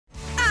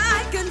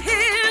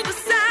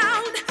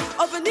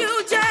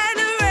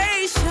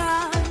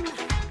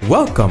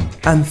Welcome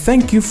and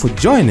thank you for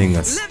joining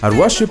us. At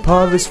Worship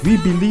Harvest, we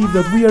believe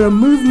that we are a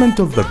movement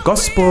of the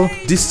gospel,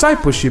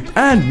 discipleship,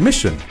 and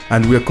mission,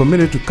 and we are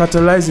committed to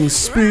catalyzing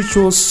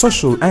spiritual,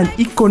 social, and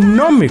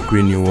economic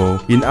renewal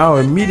in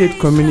our immediate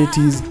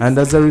communities and,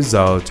 as a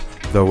result,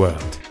 the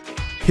world.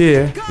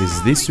 Here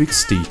is this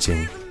week's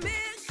teaching.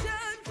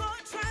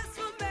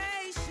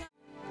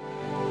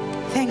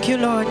 Thank you,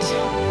 Lord.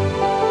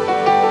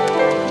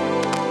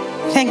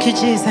 Thank you,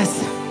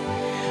 Jesus.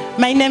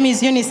 My name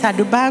is Eunice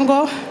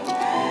Adubango.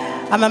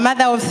 I'm a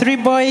mother of 3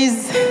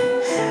 boys.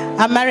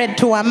 I'm married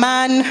to a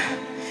man.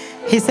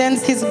 He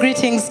sends his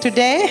greetings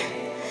today.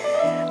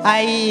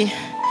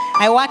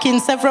 I work in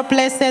several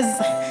places.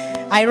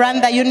 I run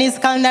the Eunice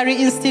Culinary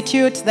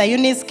Institute, the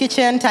Eunice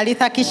Kitchen,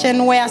 Talitha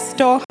Kitchenware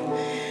Store.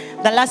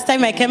 The last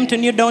time I came to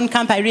New Dawn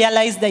Camp, I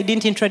realized I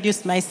didn't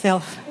introduce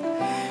myself.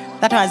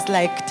 That was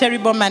like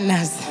terrible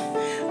manners.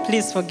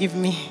 Please forgive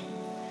me.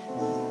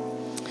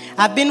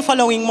 I've been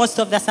following most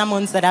of the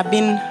sermons that have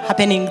been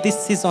happening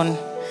this season.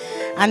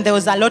 And there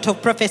was a lot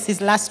of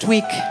prophecies last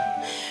week.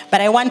 But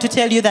I want to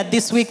tell you that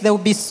this week there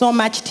will be so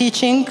much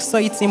teaching. So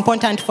it's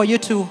important for you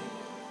to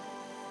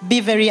be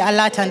very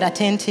alert and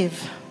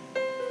attentive.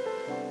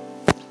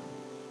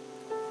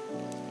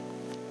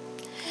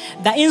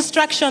 The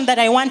instruction that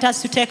I want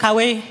us to take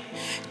away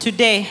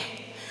today,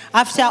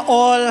 after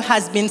all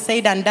has been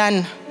said and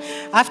done,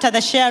 after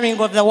the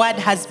sharing of the word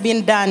has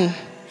been done,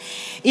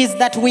 is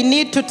that we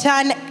need to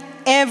turn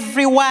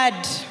every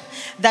word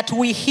that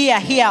we hear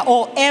here,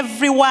 or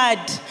every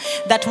word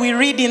that we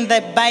read in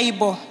the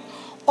Bible,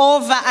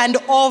 over and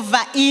over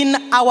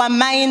in our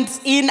minds,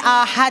 in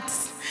our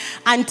hearts,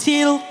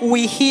 until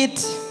we hit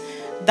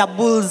the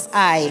bull's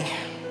eye.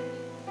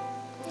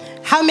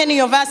 How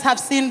many of us have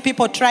seen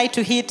people try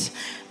to hit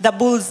the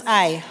bull's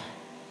eye?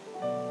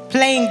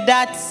 Playing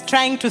darts,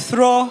 trying to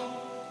throw,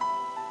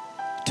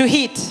 to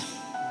hit.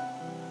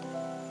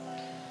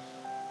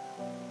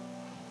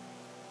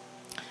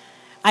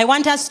 I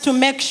want us to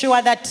make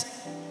sure that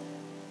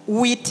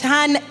we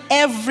turn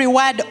every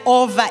word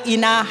over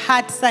in our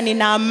hearts and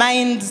in our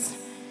minds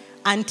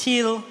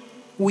until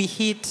we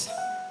hit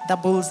the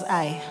bull's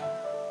eye.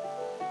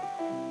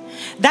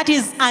 That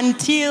is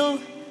until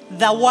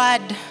the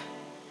word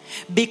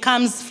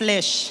becomes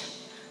flesh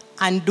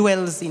and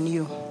dwells in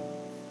you.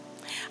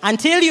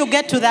 Until you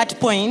get to that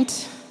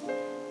point,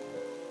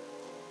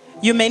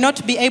 you may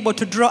not be able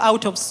to draw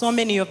out of so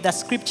many of the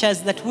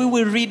scriptures that we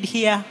will read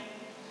here,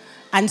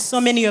 and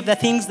so many of the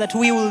things that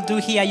we will do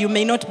here. You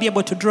may not be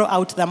able to draw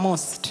out the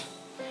most.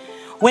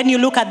 When you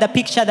look at the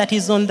picture that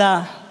is on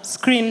the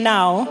screen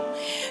now,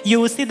 you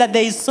will see that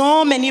there is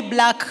so many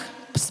black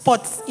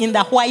spots in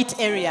the white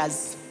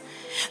areas.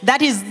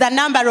 That is the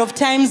number of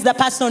times the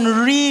person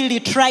really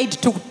tried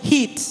to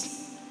hit.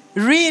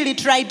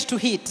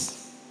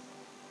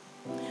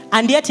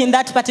 And yet in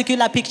that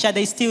particular picture,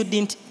 they still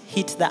didn't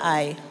hit the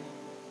eye.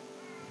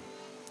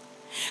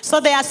 So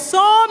there are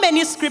so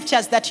many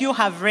scriptures that you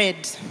have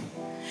read.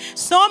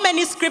 So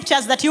many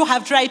scriptures that you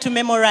have tried to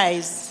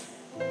memorize.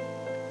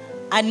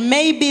 And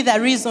maybe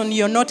the reason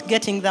you're not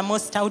getting the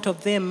most out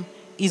of them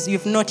is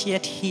you've not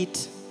yet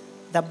hit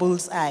the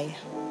bull's eye.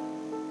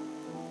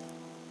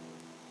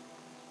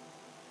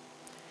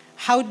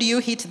 How do you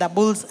hit the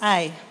bull's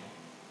eye?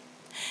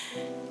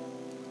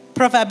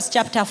 Proverbs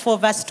chapter 4,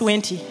 verse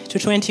 20 to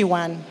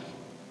 21.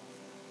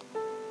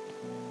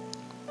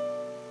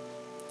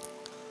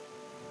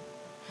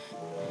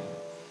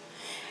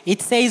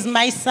 It says,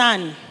 "My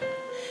son,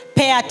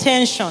 pay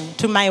attention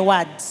to my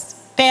words.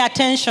 Pay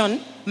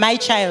attention, my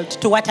child,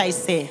 to what I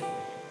say.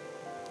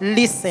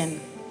 Listen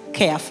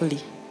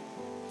carefully.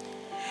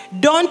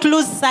 Don't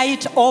lose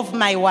sight of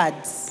my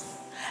words.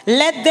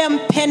 Let them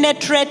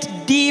penetrate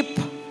deep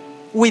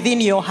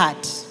within your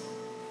heart.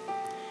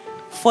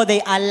 For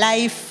they are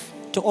life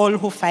to all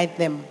who find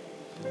them,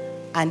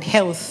 and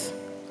health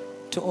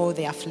to all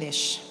their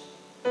flesh."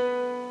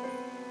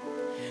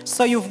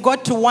 So you've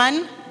got to,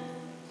 1,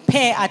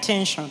 pay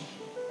attention.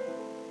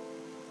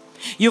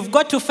 You've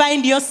got to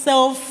find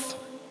yourself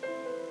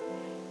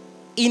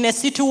in a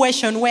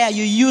situation where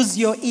you use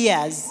your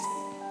ears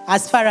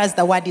as far as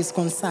the word is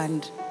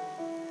concerned.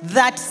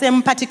 That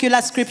same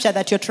particular scripture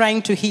that you're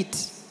trying to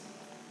hit.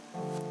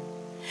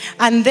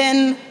 And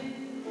then,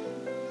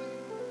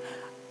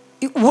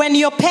 when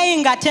you're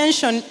paying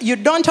attention, you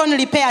don't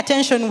only pay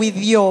attention with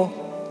your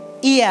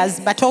ears,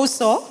 but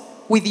also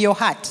with your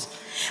heart.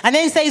 And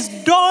then it says,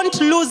 don't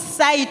lose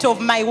sight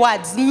of my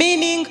words,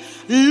 meaning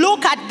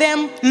look at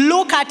them, and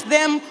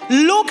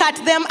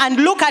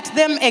look at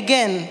them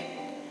again.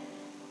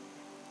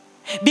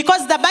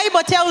 Because the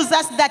Bible tells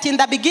us that in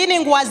the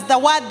beginning was the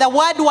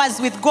Word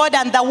was with God,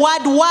 and the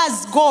Word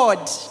was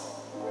God.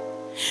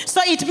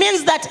 So it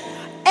means that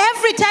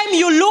every time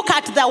you look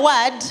at the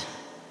Word,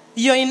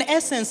 you're in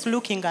essence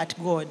looking at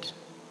God.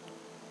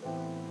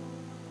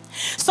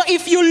 So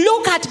if you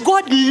look at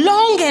God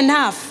long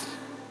enough,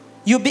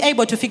 you'll be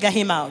able to figure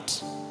him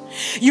out.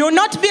 You'll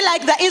not be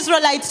like the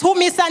Israelites who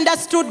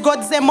misunderstood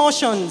God's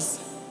emotions.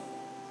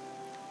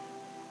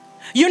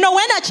 You know,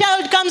 when a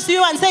child comes to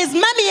you and says,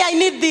 Mommy, I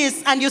need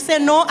this, and you say,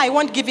 no, I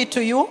won't give it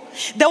to you,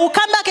 they will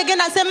come back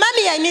again and say,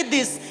 Mommy, I need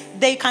this.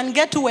 They can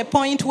get to a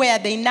point where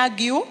they nag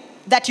you,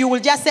 that you will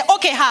just say,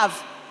 okay,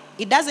 have.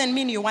 It doesn't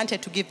mean you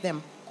wanted to give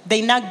them.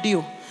 They nagged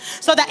you.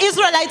 So the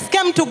Israelites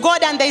came to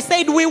God and they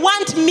said, we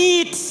want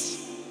meat.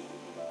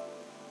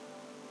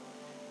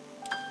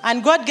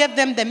 And God gave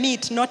them the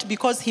meat, not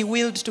because he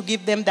willed to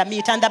give them the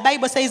meat. And the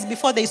Bible says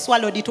before they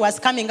swallowed, it was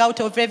coming out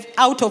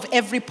of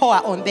every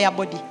pore on their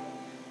body.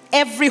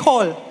 Every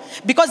hole.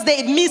 Because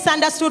they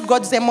misunderstood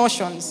God's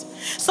emotions.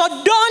 So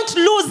don't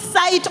lose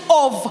sight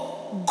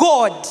of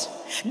God.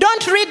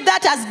 Don't read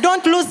that as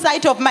don't lose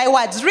sight of my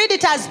words. Read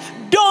it as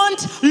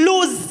don't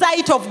lose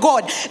sight of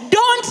God.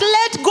 Don't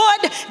let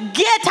God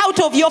get out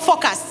of your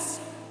focus.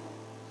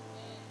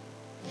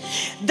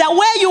 The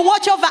way you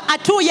watch over a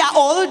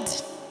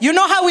 2-year-old, you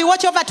know how we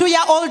watch over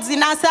 2-year-olds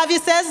in our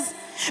services?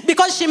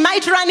 Because she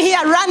might run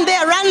here, run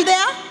there, run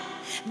there.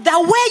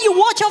 The way you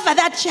watch over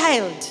that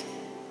child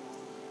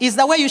is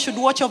the way you should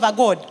watch over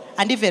God,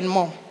 and even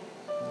more.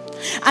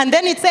 And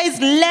then it says,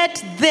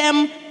 let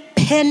them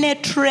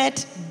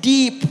penetrate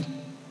deep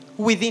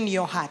within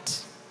your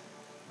heart.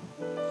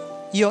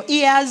 Your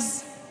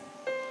ears,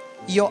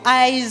 your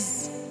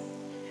eyes,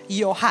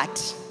 your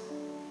heart.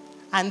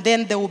 And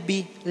then there will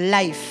be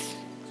life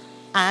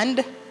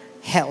and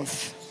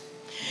health.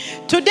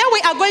 Today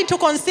we are going to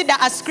consider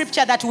a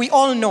scripture that we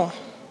all know.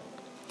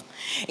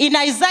 In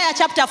Isaiah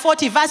chapter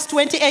 40, verse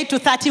 28 to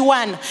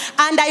 31. And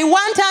I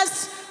want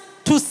us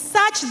to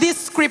search this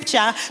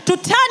scripture, to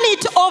turn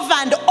it over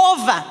and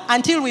over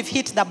until we've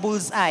hit the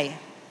bullseye.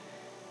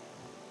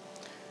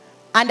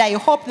 And I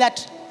hope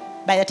that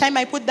by the time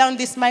I put down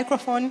this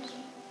microphone,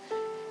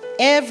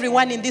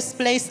 everyone in this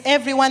place,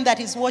 everyone that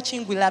is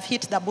watching will have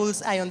hit the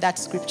bullseye on that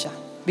scripture.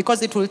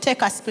 Because it will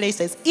take us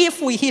places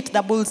if we hit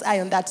the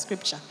bullseye on that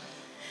scripture.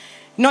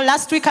 You know,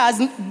 last week I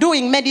was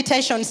doing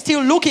meditation,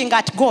 still looking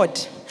at God,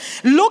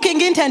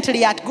 looking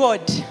intently at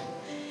God.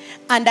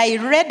 And I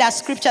read a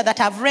scripture that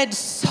I've read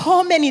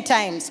so many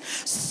times.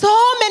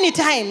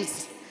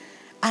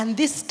 And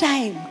this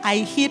time, I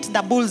hit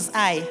the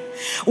bullseye.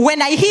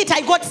 When I hit,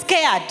 I got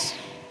scared.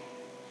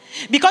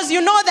 Because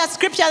you know that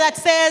scripture that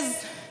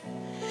says,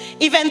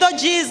 even though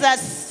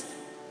Jesus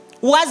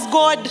was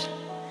God,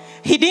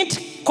 he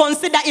didn't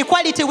consider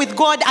equality with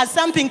God as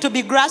something to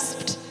be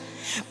grasped.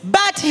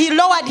 But he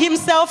lowered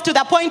himself to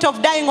the point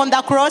of dying on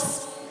the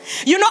cross.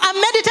 You know, I'm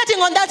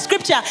meditating on that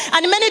scripture,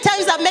 and many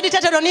times I've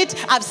meditated on it.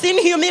 I've seen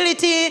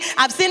humility.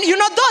 I've seen, you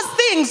know, those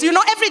things, you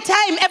know,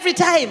 every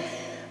time.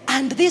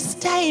 And this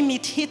time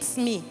it hits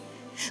me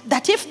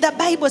that if the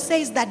Bible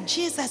says that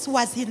Jesus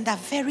was in the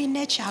very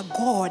nature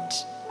God,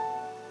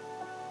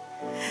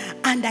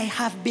 and I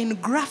have been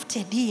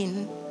grafted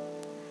in,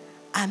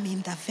 I'm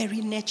in the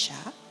very nature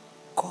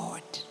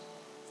God.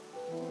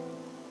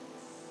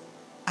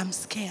 I'm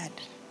scared.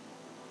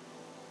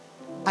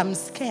 I'm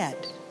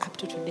scared up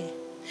to today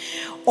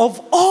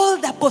of all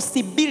the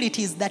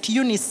possibilities that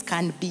Eunice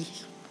can be.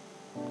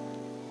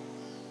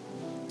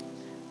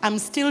 I'm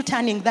still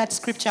turning that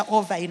scripture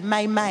over in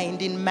my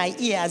mind, in my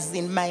ears,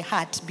 in my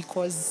heart,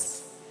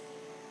 because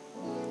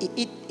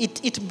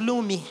it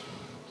blew me.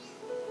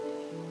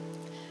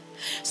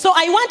 So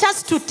I want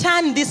us to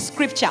turn this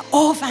scripture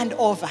over and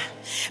over,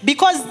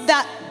 because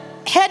the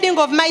heading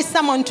of my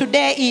sermon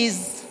today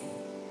is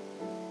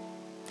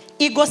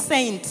Ego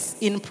Saints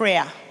in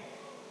Prayer.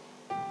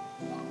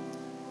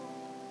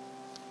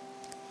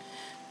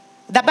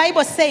 The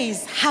Bible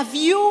says, have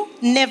you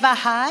never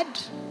heard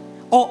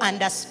or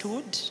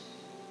understood?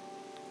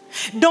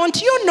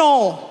 Don't you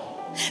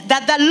know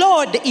that the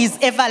Lord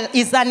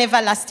is an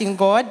everlasting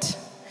God,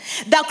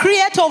 the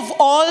creator of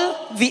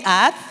all the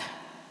earth?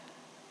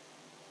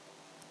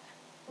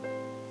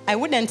 I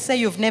wouldn't say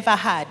you've never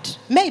heard,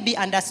 maybe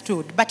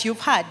understood, but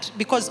you've heard,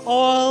 because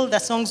all the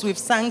songs we've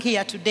sung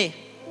here today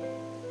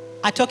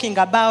are talking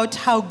about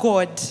how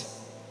God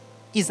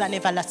is an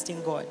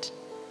everlasting God.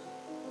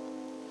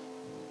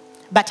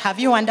 But have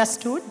you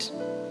understood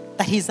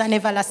that he's an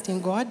everlasting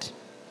God?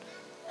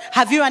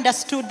 Have you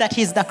understood that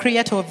he's the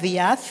creator of the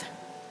earth?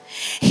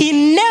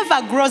 He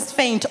never grows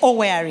faint or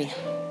weary.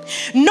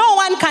 No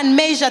one can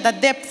measure the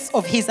depths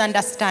of his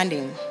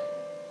understanding.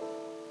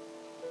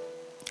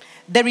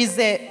 There is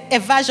a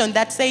version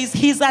that says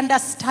his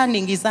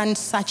understanding is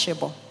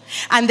unsearchable.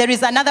 And there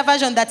is another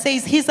version that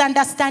says his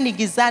understanding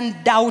is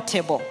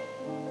undoubtable.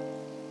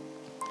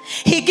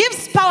 He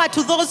gives power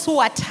to those who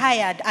are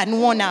tired and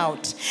worn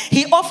out.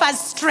 He offers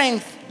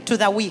strength to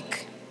the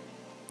weak.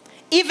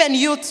 Even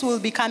youths will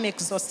become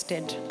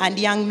exhausted and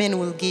young men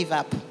will give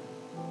up.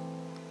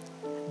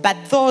 But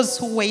those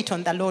who wait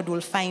on the Lord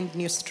will find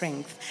new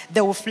strength.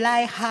 They will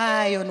fly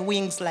high on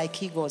wings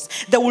like eagles.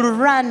 They will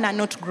run and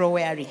not grow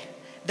weary.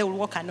 They will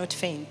walk and not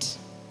faint.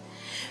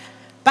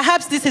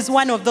 Perhaps this is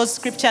one of those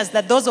scriptures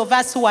that those of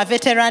us who are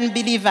veteran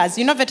believers,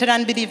 you know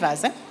veteran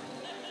believers, eh?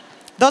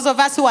 Those of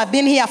us who have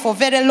been here for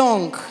very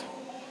long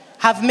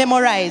have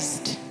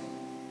memorized.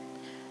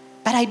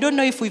 But I don't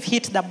know if we've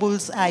hit the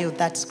bullseye of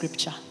that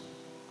scripture.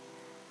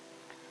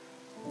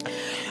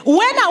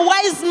 When a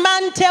wise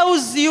man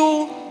tells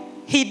you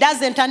he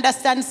doesn't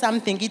understand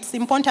something, it's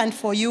important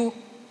for you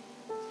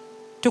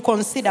to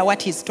consider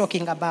what he's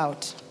talking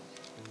about.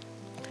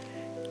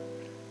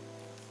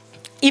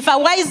 If a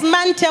wise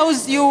man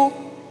tells you,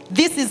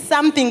 this is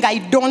something I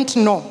don't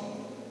know,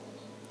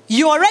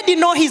 you already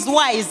know he's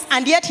wise,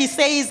 and yet he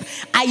says,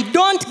 I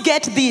don't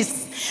get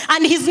this.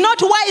 And he's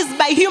not wise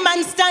by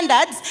human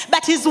standards,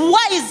 but he's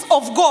wise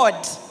of God.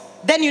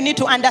 Then you need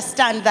to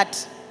understand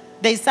that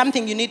there is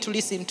something you need to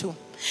listen to.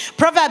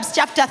 Proverbs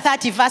chapter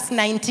 30, verse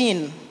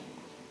 19.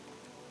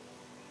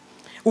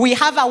 We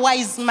have a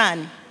wise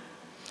man.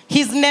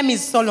 His name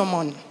is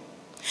Solomon.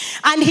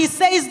 And he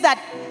says that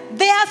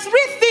there are 3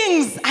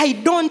 things I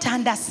don't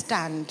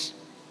understand.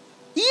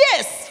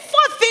 Yes, 4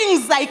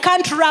 things I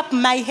can't wrap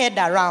my head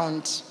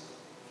around.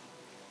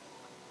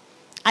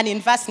 And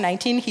in verse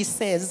 19, he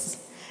says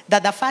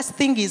that the first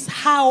thing is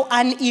how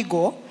an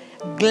eagle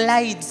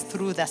glides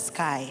through the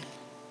sky.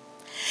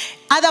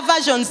 Other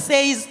version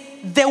says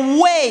the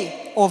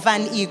way of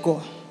an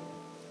eagle.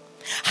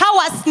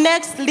 How a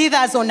snake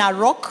slithers on a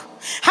rock,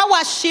 how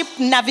a ship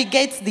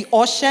navigates the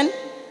ocean,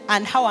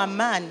 and how a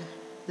man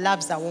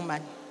loves a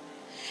woman.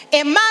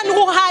 A man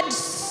who had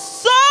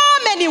so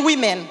many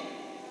women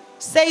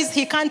says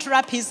he can't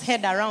wrap his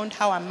head around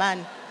how a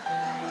man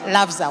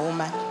loves a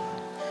woman.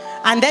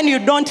 And then you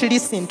don't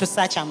listen to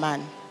such a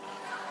man.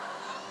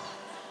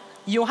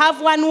 You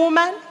have one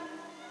woman,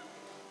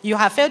 you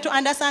have failed to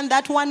understand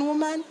that one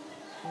woman,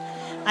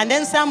 and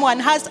then someone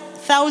has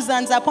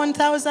thousands upon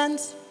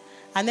thousands,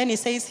 and then he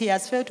says he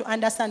has failed to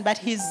understand, but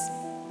he's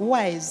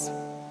wise,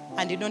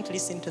 and you don't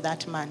listen to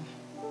that man.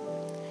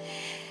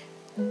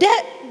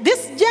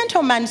 This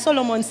gentleman,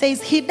 Solomon,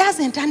 says he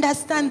doesn't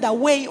understand the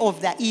way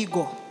of the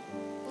eagle.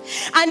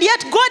 And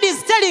yet God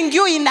is telling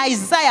you in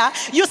Isaiah,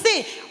 you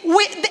see,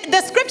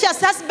 the scripture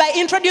starts by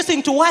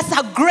introducing to us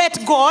a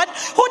great God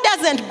who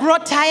doesn't grow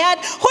tired,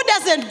 who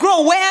doesn't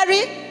grow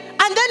weary.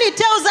 And then he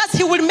tells us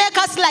he will make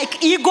us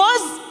like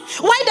eagles.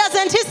 Why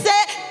doesn't he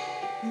say,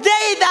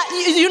 they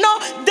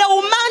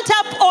will mount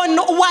up on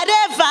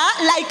whatever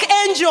like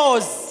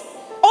angels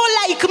or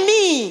like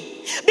me?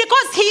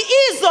 Because he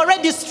is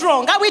already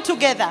strong. Are we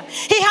together?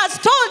 He has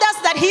told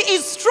us that he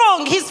is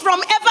strong. He's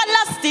from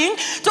everlasting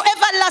to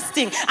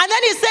everlasting. And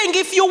then he's saying,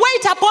 if you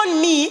wait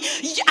upon me,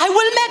 I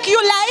will make you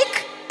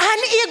like an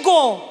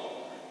eagle.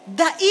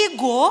 The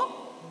eagle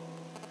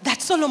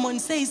that Solomon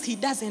says he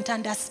doesn't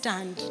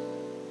understand.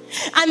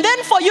 And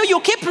then for you,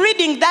 you keep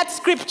reading that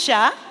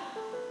scripture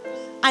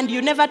and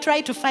you never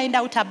try to find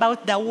out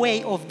about the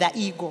way of the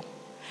eagle.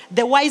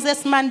 The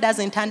wisest man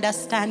doesn't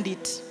understand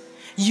it.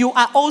 You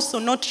are also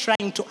not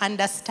trying to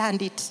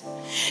understand it.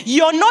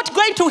 You're not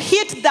going to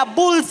hit the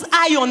bull's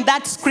eye on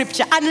that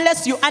scripture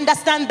unless you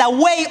understand the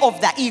way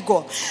of the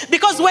eagle.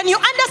 Because when you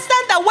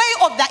understand the way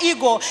of the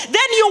eagle,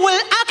 then you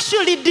will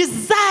actually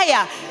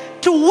desire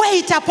to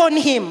wait upon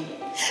him.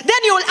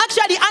 Then you will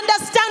actually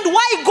understand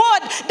why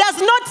God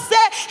does not say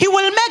he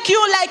will make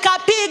you like a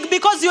pig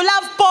because you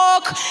love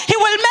pork. He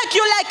will make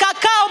you like a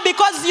cow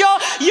because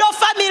your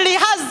family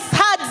has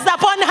herds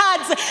upon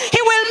herds.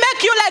 He will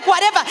make you like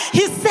whatever.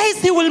 He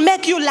says he will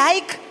make you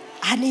like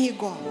an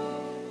eagle.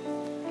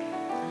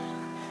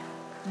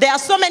 There are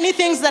so many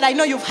things that I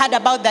know you've heard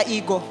about the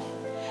eagle,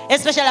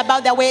 especially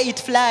about the way it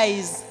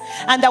flies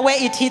and the way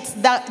it hits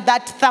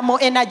that thermal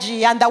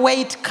energy and the way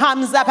it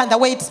comes up and the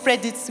way it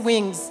spreads its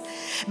wings.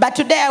 But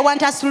today I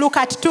want us to look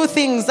at 2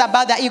 things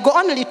about the eagle,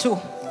 only 2.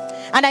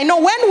 And I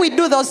know when we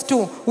do those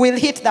 2, we'll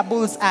hit the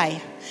bull's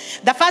eye.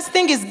 The first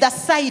thing is the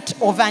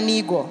sight of an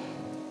eagle.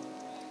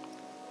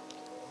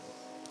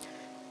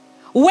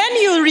 When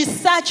you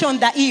research on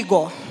the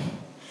eagle,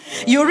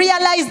 you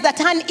realize that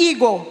an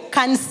eagle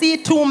can see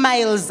 2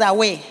 miles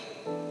away.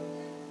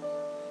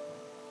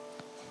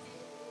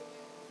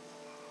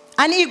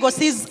 An eagle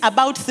sees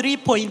about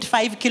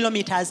 3.5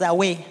 kilometers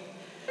away.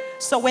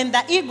 So when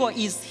the eagle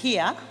is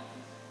here,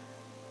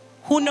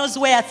 who knows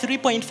where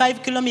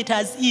 3.5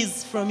 kilometers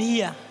is from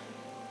here?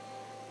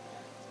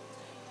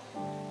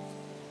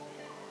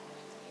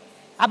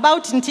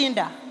 About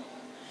Ntinda.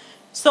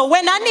 So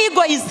when an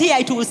eagle is here,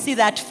 it will see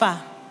that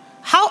far.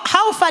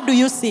 How far do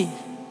you see?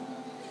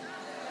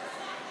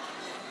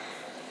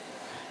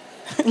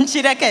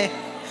 Nchireke.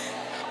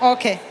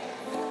 Okay.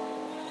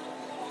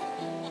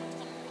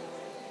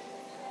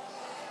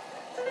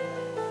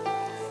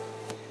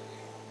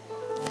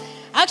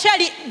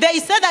 Actually, they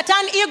say that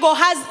an eagle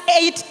has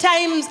 8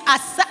 times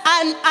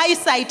an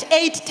eyesight,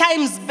 8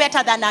 times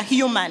better than a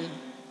human.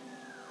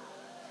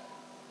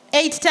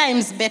 8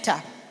 times better.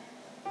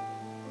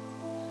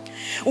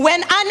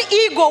 When an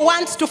eagle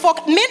wants to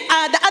focus,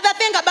 the other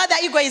thing about the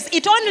eagle is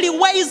it only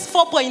weighs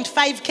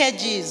 4.5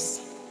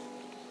 kgs.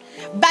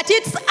 But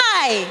its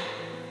eye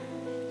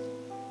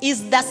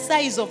is the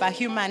size of a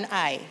human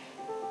eye.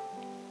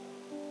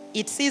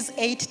 It sees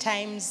 8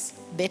 times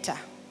better.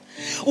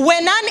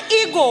 When an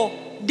eagle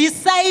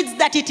decides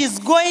that it is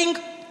going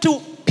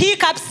to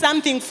pick up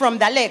something from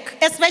the lake,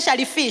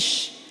 especially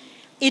fish,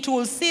 it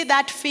will see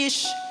that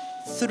fish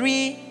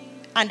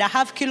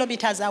 3.5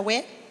 kilometers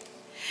away.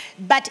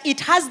 but it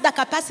has the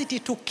capacity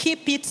to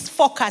keep its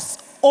focus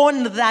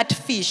on that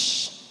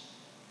fish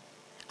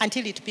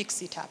until it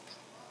picks it up.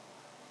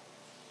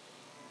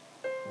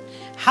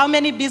 How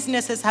many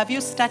businesses have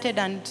you started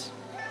and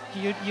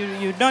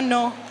you don't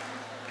know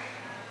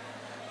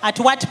at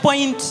what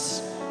point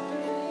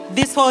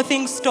this whole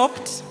thing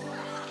stopped?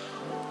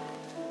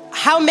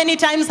 How many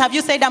times have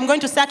you said, I'm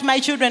going to start my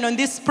children on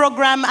this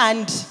program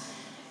and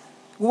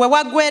you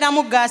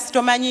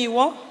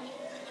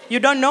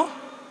don't know?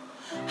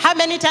 How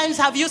many times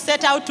have you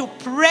set out to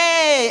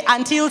pray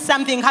until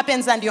something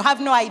happens and you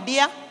have no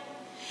idea?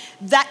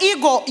 The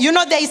ego,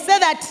 they say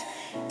that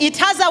it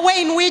has a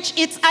way in which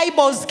its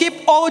eyeballs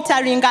keep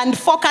altering and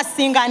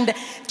focusing and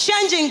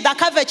changing the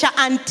curvature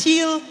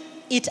until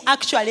it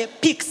actually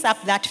picks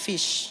up that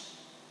fish.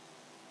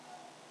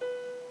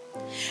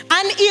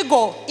 An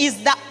ego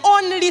is the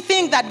only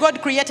thing that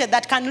God created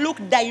that can look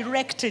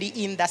directly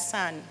in the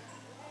sun.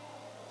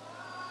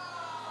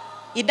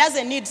 It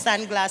doesn't need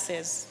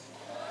sunglasses.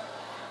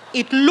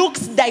 It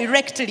looks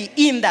directly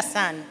in the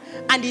sun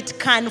and it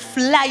can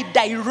fly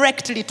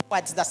directly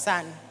towards the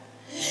sun.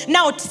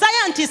 Now,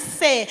 scientists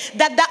say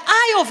that the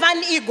eye of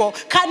an eagle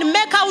can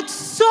make out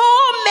so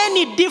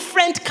many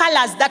different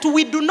colors that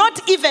we do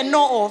not even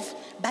know of,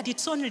 but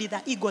it's only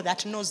the eagle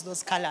that knows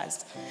those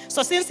colors.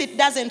 So since it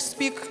doesn't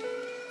speak,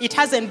 it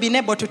hasn't been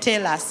able to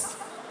tell us.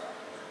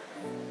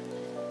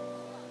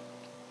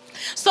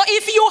 So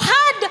if you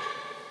had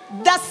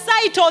the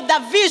sight or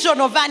the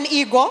vision of an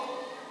eagle,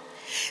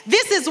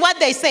 this is what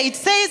they say.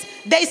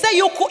 They say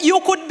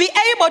you could be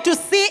able to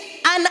see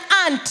an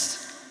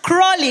ant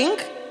crawling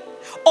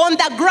on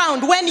the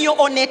ground when you're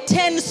on a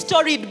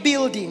 10-storied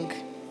building.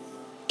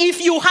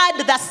 If you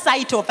had the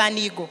sight of an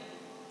eagle,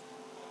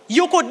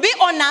 you could be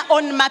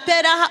on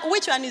Mapera.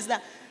 Which one is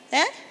that?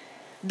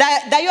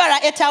 The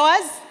URA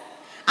towers,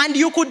 and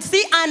you could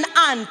see an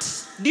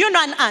ant. Do you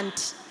know an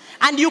ant?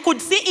 And you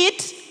could see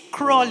it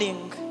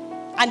crawling,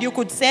 and you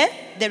could say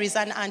there is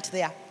an ant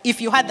there. If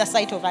you had the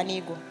sight of an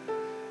eagle.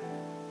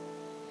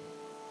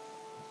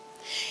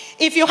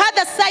 If you had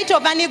the sight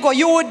of an eagle,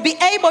 you would be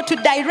able to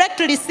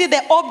directly see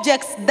the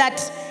objects that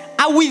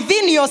are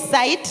within your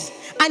sight,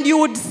 and you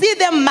would see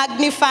them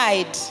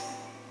magnified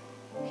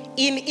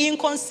in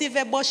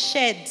inconceivable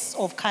shades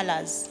of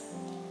colors.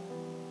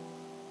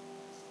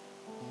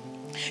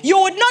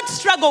 You would not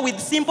struggle with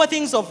simple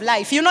things of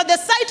life. The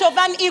sight of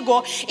an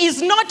eagle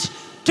is not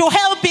to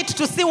help it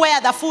to see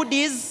where the food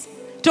is,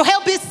 to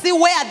help it see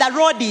where the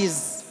road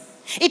is.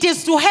 It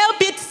is to help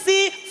it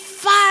see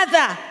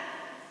farther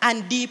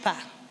and deeper.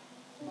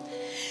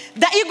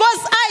 The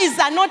eagle's eyes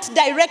are not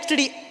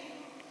directly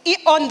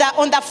on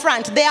the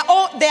front. They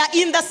are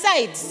in the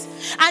sides.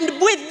 And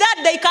with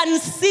that, they can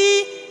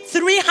see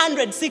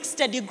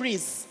 360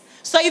 degrees.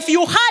 So if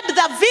you had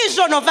the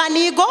vision of an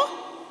eagle,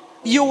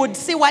 you would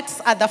see what's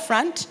at the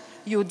front,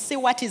 you would see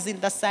what is in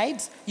the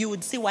sides, you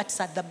would see what's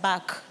at the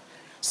back.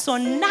 So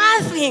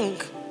nothing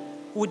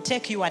would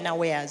take you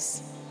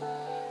unawares.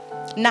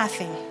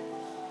 Nothing.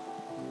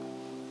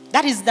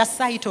 That is the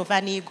sight of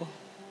an eagle.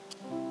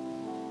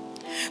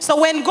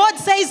 So when God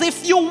says,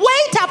 if you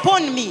wait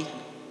upon me,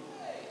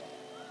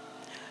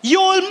 you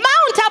will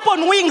mount up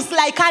on wings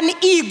like an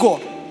eagle.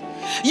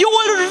 You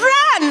will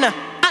run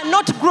and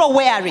not grow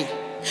weary.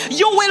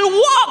 You will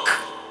walk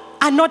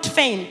and not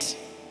faint.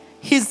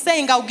 He's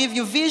saying, I'll give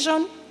you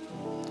vision.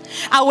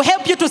 I will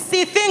help you to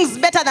see things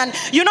better than,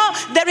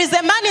 there is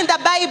a man in the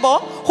Bible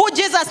who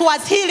Jesus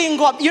was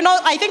healing of,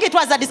 I think it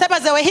was the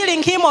disciples, they were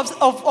healing him of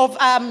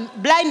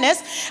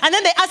blindness. And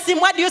then they asked him,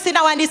 what do you see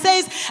now? And he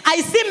says, I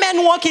see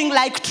men walking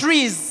like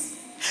trees.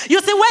 You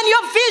see, when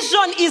your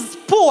vision is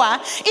poor,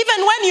 even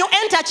when you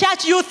enter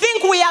church, you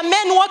think we are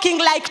men walking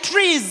like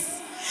trees.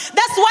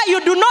 That's why you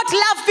do not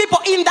love people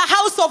in the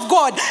house of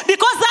God.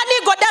 Because an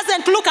ego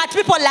doesn't look at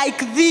people like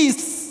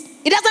this.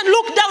 It doesn't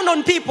look down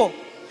on people.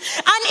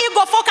 An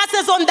ego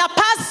focuses on the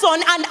person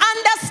and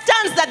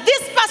understands that this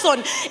person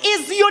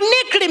is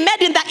uniquely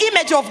made in the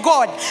image of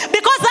God.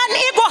 Because an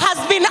ego has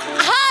been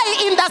high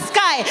in the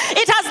sky.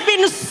 It has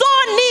been so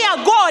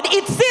near God.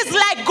 It sees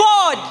like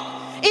God.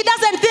 It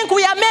doesn't think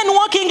we are men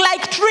walking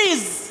like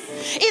trees.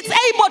 It's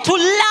able to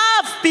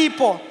love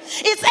people.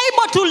 It's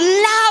able to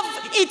love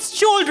its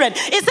children.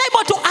 It's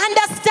able to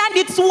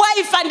understand its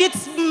wife and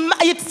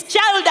its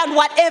child and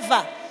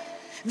whatever.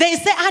 They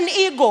say an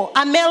ego,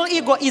 a male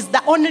ego, is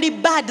the only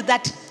bird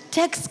that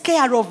takes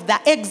care of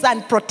the eggs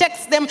and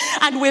protects them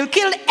and will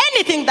kill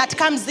anything that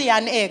comes near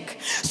an egg.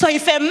 So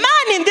if a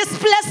man in this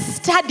place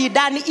studied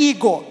an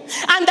ego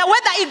and the way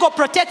the ego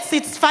protects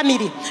its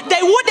family,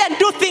 they wouldn't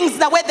do things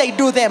the way they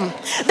do them.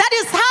 That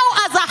is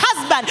how, as a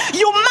husband,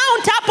 you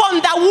mount up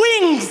on the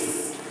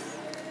wings.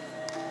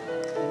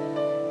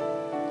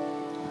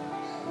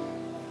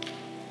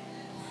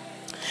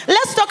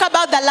 Let's talk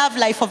about the love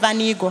life of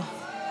an ego.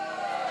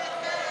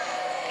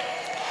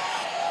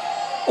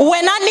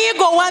 When an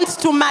eagle wants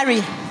to marry,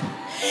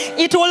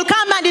 it will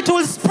come and it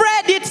will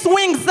spread its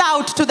wings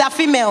out to the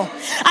female.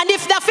 And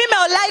if the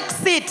female likes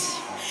it,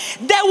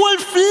 they will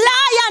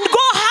fly and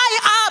go high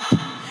up.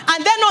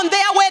 And then on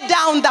their way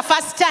down the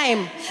first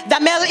time, the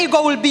male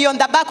eagle will be on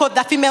the back of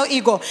the female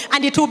eagle,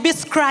 and it will be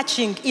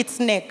scratching its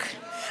neck.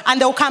 And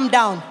they'll come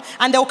down,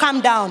 and they'll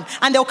come down,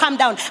 and they'll come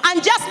down.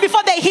 And just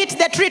before they hit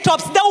the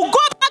treetops, they'll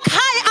go back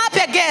high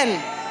up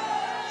again.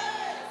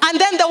 And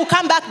then they will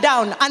come back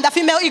down, and the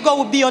female eagle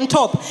will be on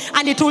top,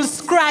 and it will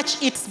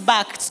scratch its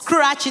back,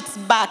 scratch its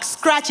back,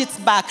 scratch its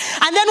back.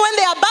 And then when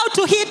they're about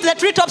to hit the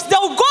treetops,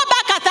 they'll go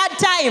back a third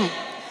time.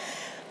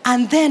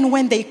 And then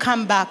when they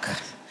come back,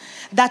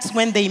 that's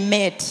when they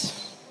mate.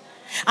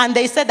 And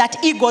they said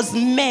that eagles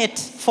mate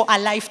for a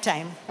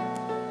lifetime.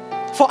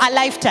 For a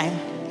lifetime.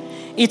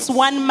 It's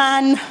one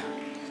man,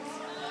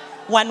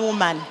 one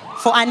woman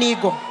for an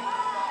eagle.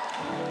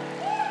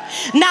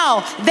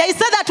 Now, they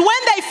said that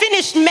when they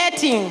finish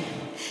mating,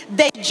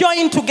 they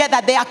join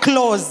together, they are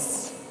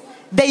close.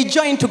 They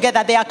join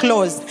together, they are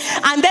close.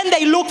 And then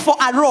they look for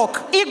a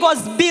rock.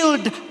 Eagles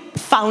build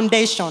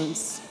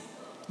foundations.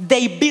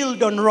 They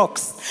build on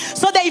rocks.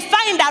 So they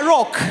find a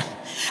rock.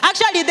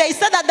 Actually, they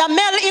said that the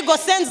male eagle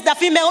sends the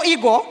female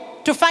eagle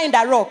to find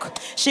a rock.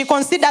 She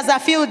considers a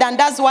field and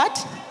does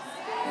what?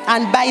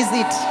 And buys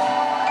it.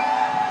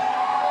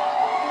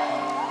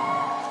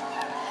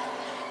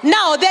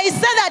 Now, they say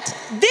that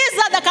these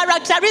are the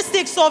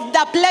characteristics of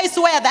the place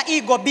where the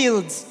eagle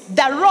builds.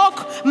 The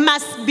rock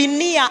must be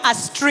near a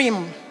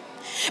stream,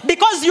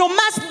 because you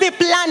must be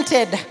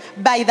planted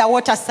by the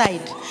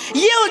waterside,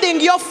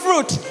 yielding your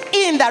fruit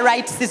in the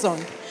right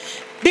season.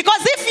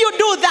 Because if you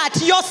do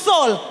that, your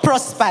soul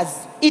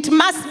prospers. It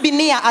must be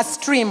near a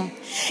stream.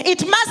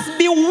 It must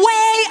be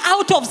way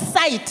out of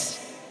sight,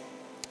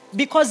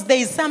 because there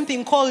is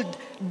something called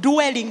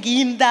dwelling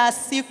in the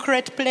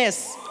secret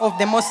place of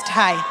the Most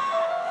High.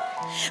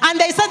 And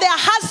they said there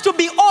has to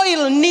be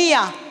oil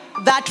near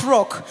that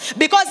rock,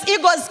 because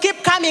eagles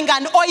keep coming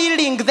and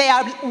oiling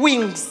their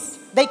wings.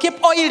 They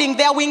keep oiling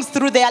their wings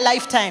through their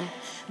lifetime.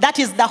 That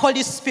is the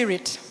Holy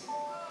Spirit.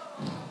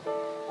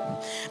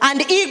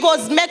 And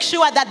eagles make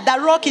sure that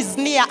the rock is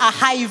near a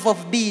hive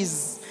of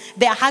bees.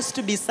 There has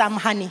to be some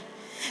honey.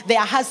 There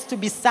has to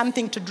be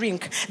something to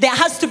drink. There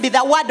has to be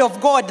the word of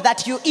God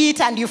that you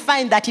eat and you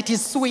find that it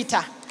is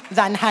sweeter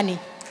than honey.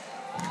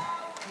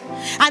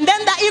 And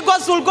then the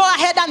eagles will go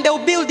ahead and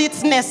they'll build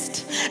its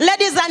nest.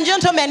 Ladies and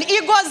gentlemen,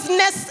 eagles'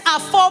 nests are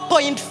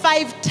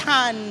 4.5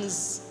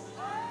 tons.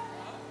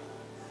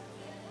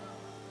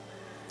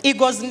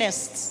 Eagles'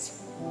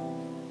 nests.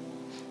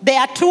 They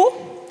are 2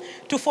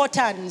 to 4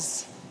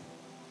 tons.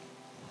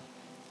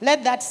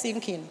 Let that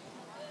sink in.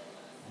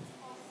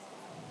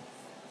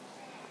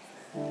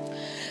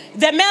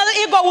 The male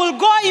eagle will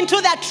go into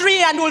the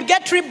tree and will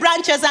get tree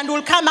branches and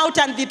will come out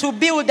and it will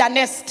build a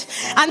nest.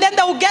 And then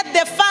they will get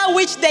the fur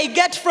which they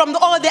get from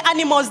all the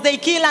animals they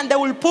kill and they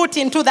will put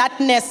into that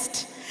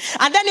nest.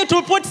 And then it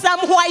will put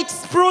some white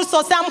spruce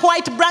or some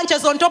white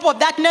branches on top of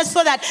that nest,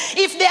 so that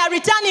if they are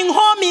returning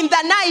home in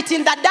the night,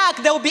 in the dark,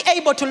 they will be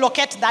able to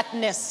locate that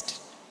nest.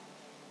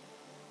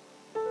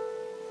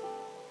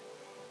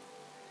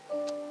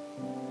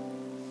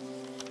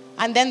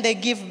 And then they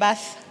give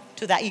birth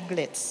to the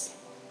eaglets.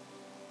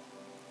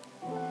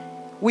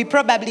 We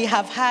probably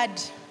have heard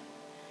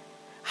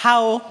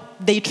how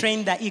they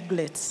train the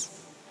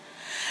eaglets.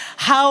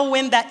 How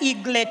when the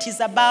eaglet is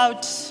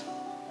about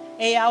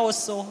a year or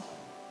so,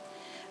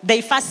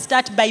 they first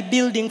start by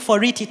building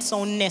for it its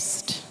own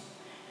nest.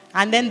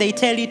 And then they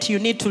tell it, you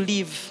need to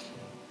leave.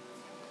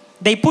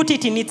 They put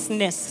it in its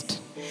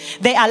nest.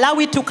 They allow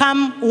it to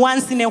come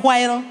once in a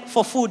while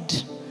for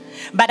food.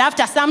 But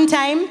after some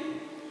time,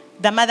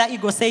 the mother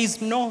eagle says,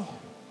 no,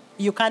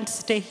 you can't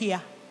stay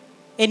here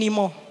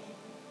anymore.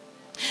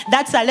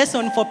 That's a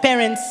lesson for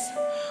parents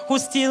who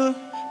still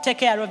take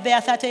care of their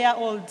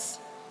 30-year-olds.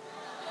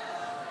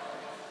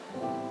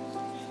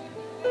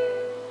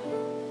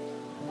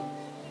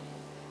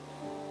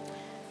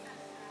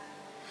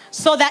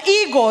 So the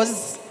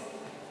eagles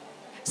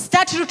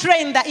start to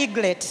train the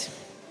eaglet.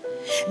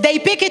 They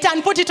pick it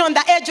and put it on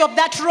the edge of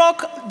that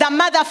rock. The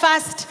mother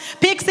first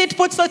picks it,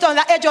 puts it on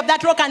the edge of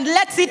that rock and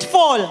lets it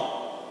fall.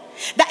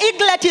 The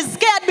eaglet is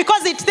scared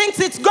because it thinks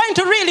it's going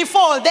to really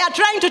fall. They are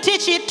trying to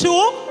teach it to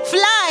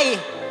fly.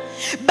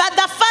 But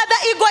the father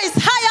eagle is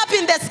high up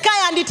in the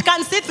sky and it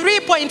can see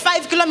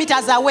 3.5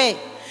 kilometers away.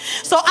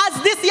 So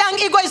as this young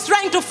eagle is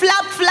trying to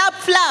flap, flap,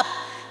 flap,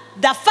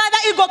 the father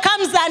eagle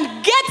comes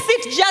and gets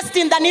it just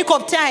in the nick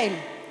of time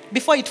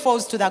before it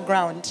falls to the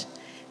ground.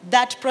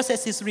 That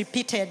process is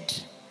repeated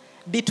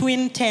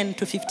between 10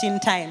 to 15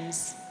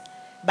 times.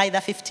 By the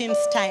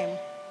 15th time,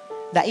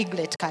 the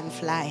eaglet can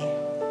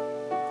fly.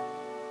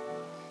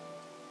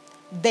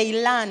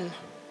 They learn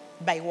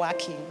by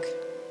working.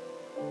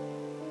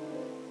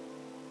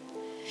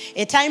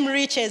 A time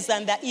reaches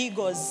and the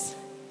eagles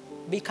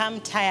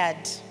become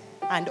tired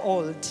and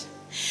old.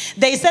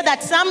 They say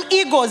that some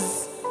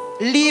eagles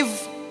live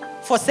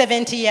for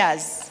 70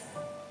 years,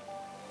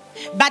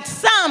 but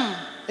some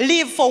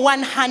live for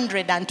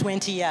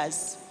 120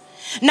 years.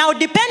 Now,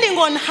 depending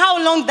on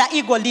how long the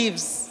eagle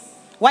lives,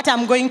 what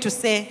I'm going to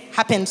say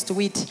happens to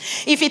it.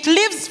 If it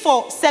lives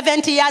for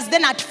 70 years,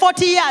 then at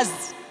 40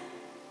 years,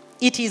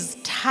 it is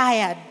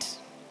tired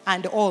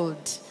and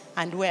old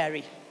and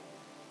weary.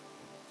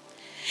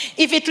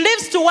 If it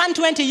lives to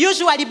 120,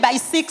 usually by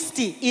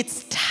 60,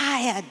 it's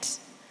tired.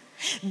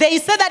 They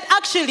say that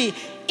actually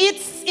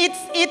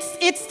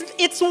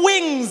its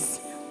wings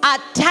are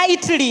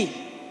tightly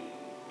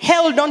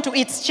held onto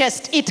its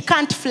chest. It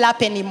can't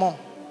flap anymore.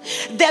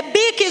 The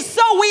beak is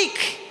so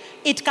weak,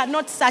 it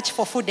cannot search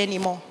for food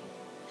anymore.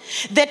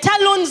 The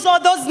talons or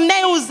those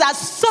nails are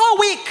so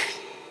weak,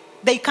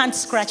 they can't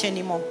scratch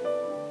anymore.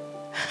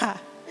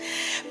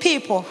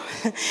 People,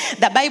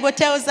 the Bible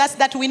tells us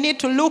that we need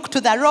to look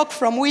to the rock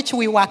from which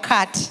we were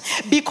cut.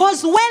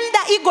 Because when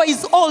the eagle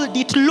is old,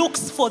 it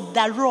looks for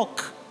the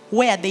rock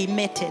where they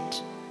mated.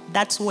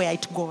 That's where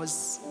it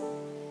goes.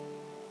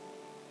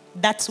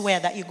 That's where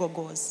the eagle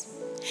goes.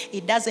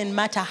 It doesn't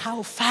matter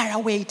how far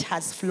away it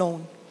has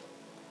flown.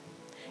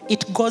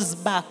 It goes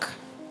back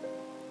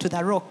to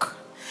the rock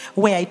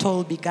where it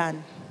all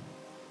began.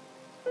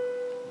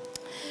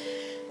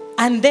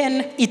 And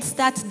then it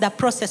starts the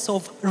process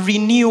of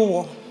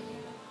renewal.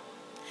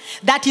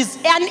 That is,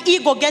 an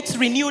eagle gets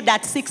renewed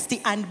at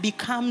 60 and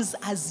becomes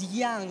as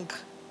young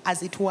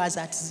as it was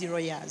at 0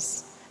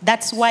 years.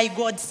 That's why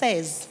God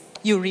says,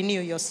 you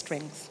renew your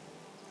strength.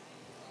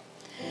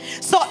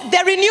 So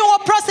the renewal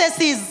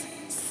process is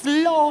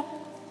slow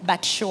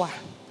but sure.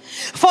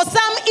 For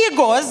some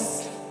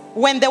eagles,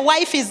 when the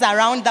wife is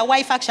around, the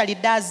wife actually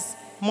does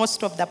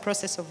most of the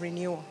process of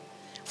renewal.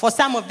 For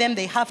some of them,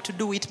 they have to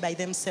do it by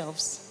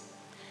themselves.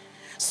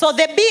 So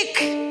the beak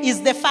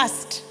is the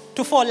first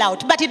to fall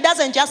out, but it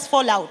doesn't just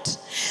fall out.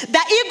 The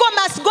eagle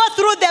must go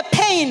through the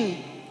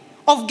pain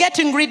of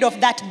getting rid of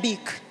that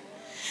beak.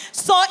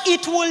 So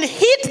it will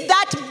hit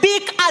that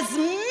beak as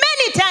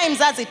many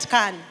times as it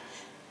can,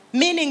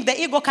 meaning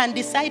the eagle can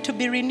decide to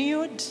be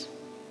renewed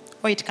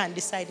or it can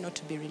decide not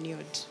to be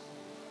renewed,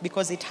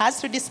 because it has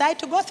to decide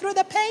to go through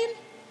the pain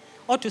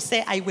or to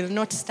say, I will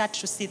not start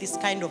to see this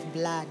kind of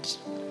blood.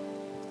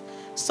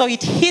 So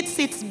it hits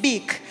its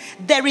beak.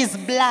 There is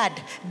blood.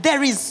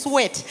 There is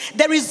sweat.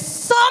 There is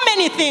so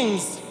many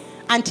things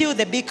until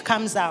the beak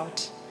comes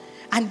out.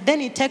 And then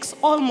it takes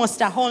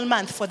almost a whole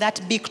month for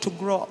that beak to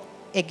grow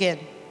again.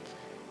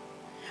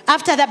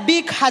 After the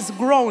beak has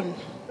grown,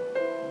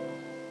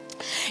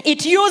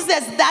 it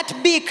uses that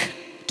beak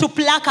to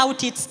pluck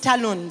out its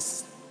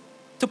talons,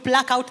 to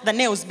pluck out the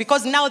nails,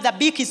 because now the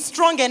beak is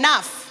strong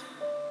enough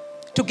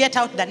to get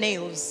out the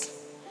nails.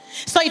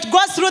 So it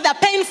goes through the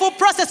painful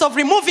process of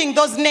removing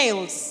those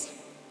nails.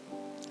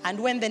 And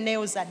when the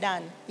nails are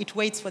done, it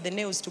waits for the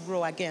nails to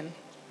grow again.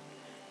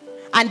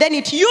 And then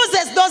it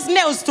uses those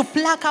nails to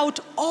pluck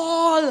out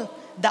all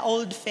the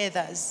old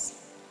feathers.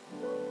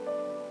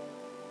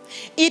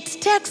 It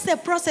takes a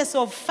process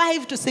of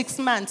 5 to 6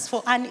 months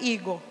for an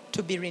eagle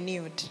to be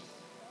renewed.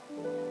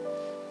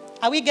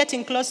 Are we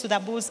getting close to the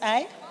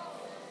bullseye?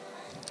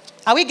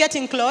 Are we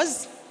getting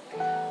close?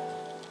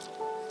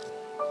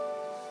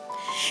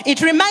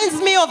 It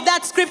reminds me of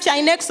that scripture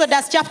in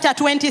Exodus chapter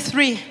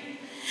 23,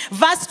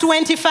 verse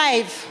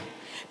 25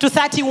 to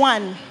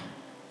 31,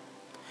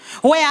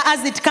 where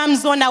as it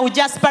comes on, I will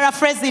just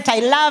paraphrase it. I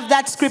love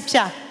that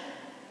scripture.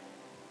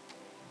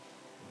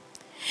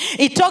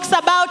 It talks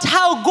about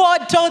how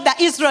God told the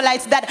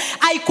Israelites that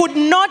I could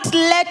not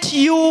let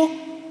you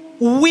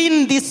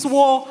win this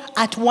war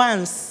at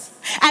once.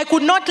 I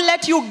could not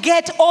let you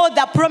get all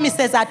the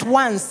promises at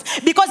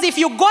once. Because if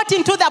you got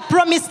into the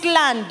promised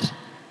land,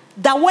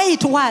 the way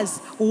it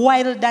was,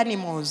 wild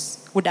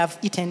animals would have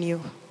eaten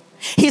you.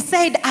 He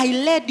said, I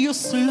led you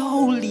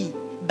slowly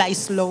by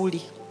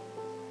slowly.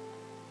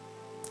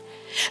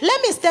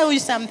 Let me tell you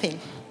something.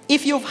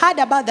 If you've heard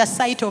about the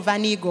sight of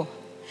an eagle,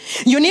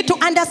 you need to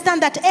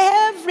understand that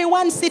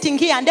everyone sitting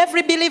here and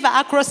every believer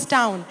across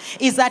town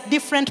is at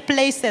different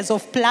places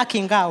of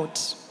plucking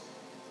out.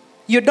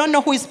 You don't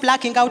know who is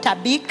plucking out a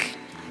beak.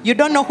 You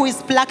don't know who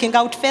is plucking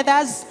out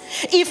feathers.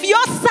 If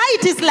your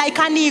sight is like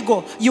an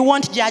eagle, you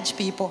won't judge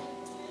people.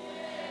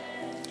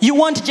 You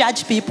won't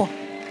judge people.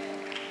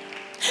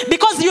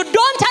 Because you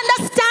don't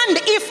understand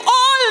if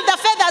all the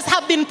feathers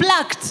have been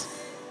plucked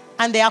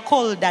and they are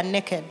cold and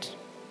naked.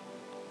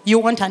 You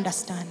won't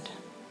understand.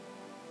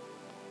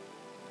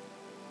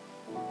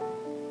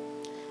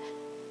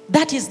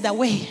 That is the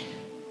way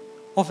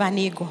of an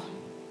eagle.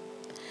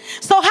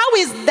 So how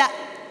is the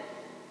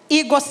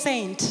eagle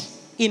saint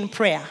in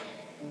prayer?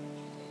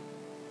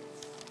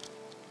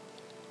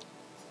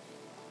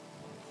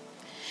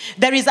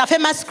 There is a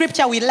famous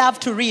scripture we love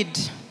to read.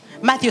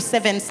 Matthew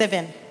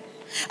 7:7.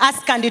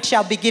 Ask and it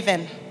shall be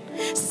given.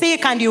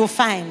 Seek and you will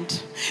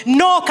find.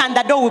 Knock and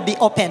the door will be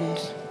opened.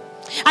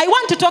 I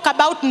want to talk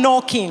about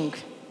knocking.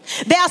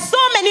 There are so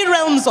many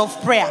realms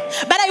of prayer,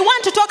 but I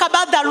want to talk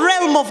about the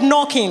realm of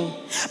knocking,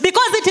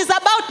 because it is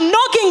about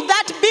knocking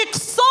that beak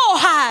so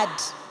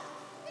hard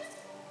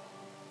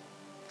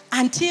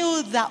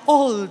until the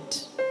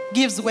old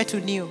gives way to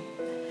new.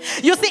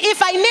 You see,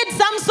 if I need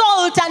some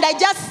salt and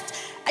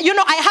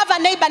I have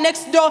a neighbor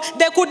next door,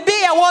 there could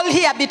be a wall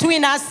here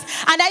between us,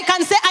 and I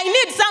can say, I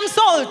need some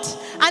salt,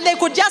 and they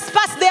could just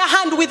pass their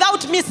hand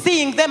without me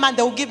seeing them, and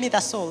they will give me the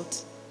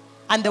salt,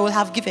 and they will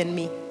have given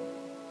me.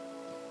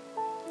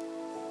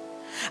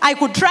 I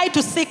could try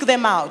to seek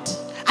them out.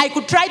 I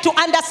could try to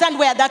understand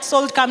where that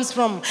salt comes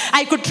from.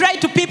 I could try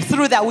to peep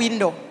through the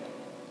window.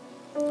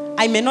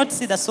 I may not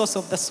see the source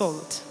of the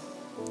salt.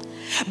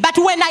 But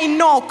when I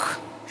knock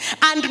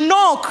and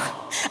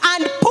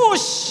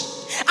push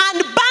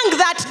and bang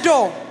that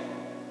door,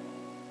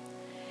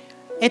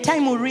 a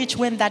time will reach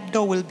when that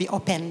door will be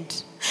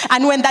opened.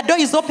 And when that door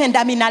is opened,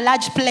 I'm in a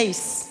large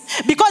place.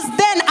 Because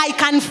then I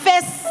can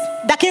face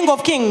the King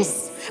of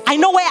Kings. I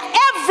know where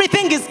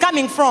everything is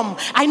coming from.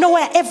 I know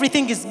where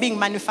everything is being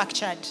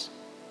manufactured.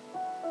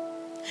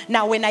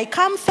 Now, when I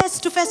come face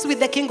to face with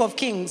the King of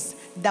Kings,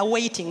 the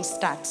waiting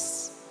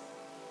starts.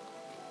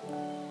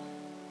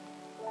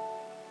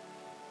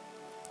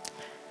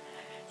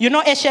 You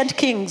know, ancient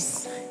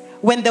kings,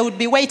 when they would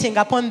be waiting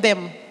upon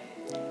them,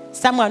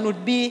 someone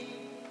would be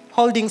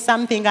holding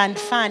something and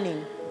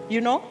fanning, you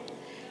know?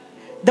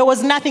 There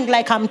was nothing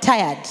like, I'm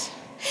tired.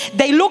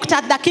 They looked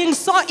at the king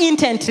so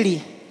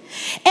intently.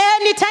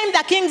 Anytime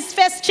the king's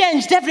face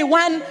changed,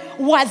 everyone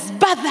was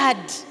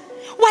bothered.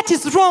 What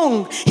is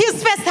wrong?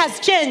 His face has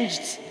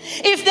changed.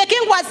 If the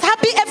king was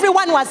happy,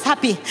 everyone was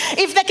happy.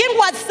 If the king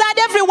was sad,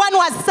 everyone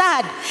was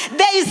sad.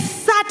 They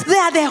sat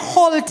there the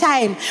whole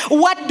time.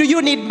 What do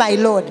you need, my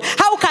Lord?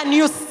 How can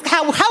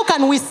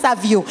we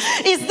serve you?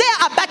 Is there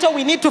a battle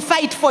we need to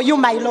fight for you,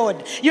 my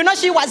Lord? You know,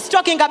 she was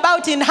talking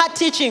about in her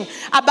teaching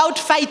about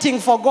fighting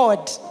for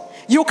God.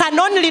 You can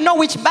only know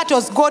which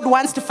battles God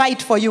wants to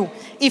fight for you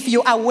if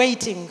you are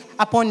waiting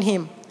upon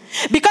him.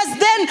 Because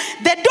then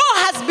the door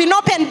has been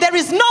opened, there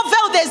is no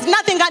veil, there is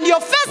nothing, and you're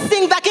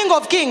facing the King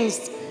of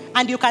Kings.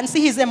 And you can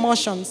see his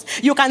emotions.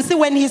 You can see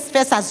when his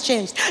face has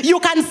changed. You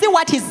can see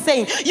what he's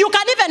saying. You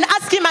can even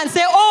ask him and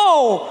say,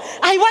 oh,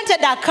 I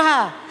wanted a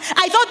car.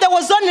 I thought there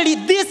was only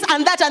this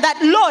and that and that.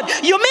 Lord,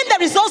 you mean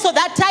there is also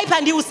that type?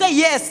 And he will say,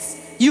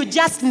 yes. You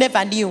just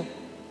never knew.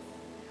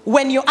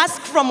 When you ask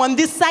from on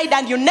this side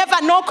and you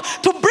never knock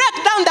to break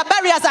down the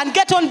barriers and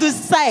get on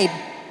this side,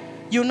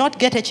 you'll not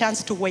get a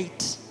chance to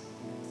wait.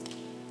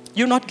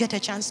 You'll not get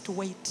a chance to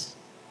wait.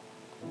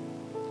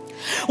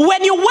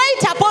 When you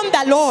wait upon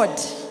the Lord,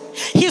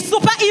 he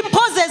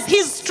superimposes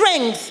his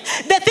strength,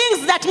 the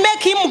things that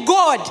make him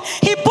God.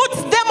 He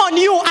puts them on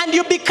you and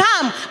you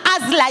become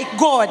as like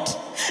God.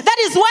 That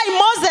is why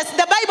Moses,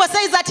 the Bible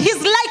says that his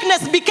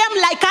likeness became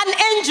like an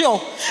angel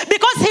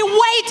because he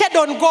waited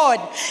on God.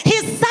 He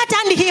sat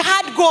and he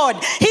had God.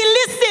 He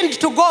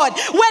listened to God.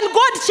 When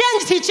God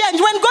changed, he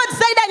changed. When God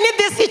said, I need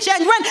this, he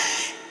changed. When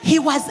he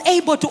was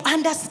able to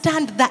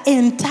understand the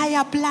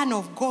entire plan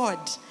of God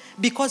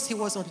because he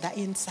was on the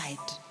inside.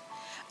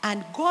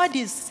 And God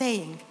is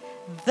saying,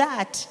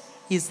 that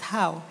is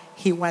how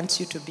he wants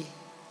you to be.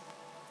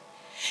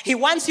 He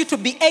wants you to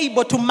be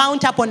able to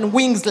mount up on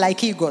wings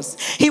like eagles.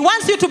 He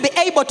wants you to be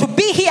able to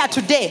be here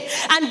today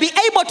and be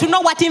able to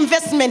know what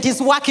investment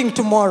is working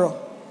tomorrow.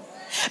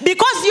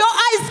 Because your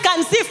eyes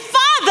can see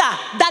farther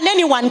than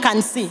anyone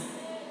can see.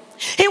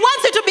 He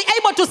wants you to be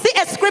able to see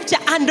a scripture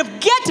and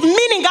get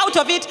meaning out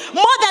of it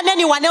more than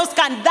anyone else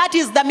can. That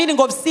is the meaning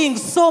of seeing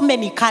so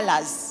many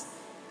colors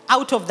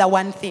out of the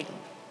one thing.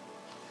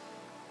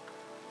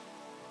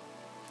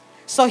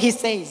 So he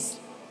says,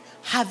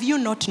 have you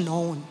not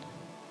known?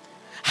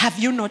 Have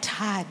you not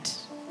heard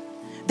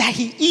that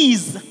he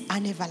is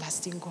an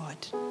everlasting God?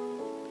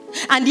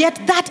 And yet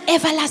that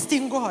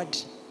everlasting God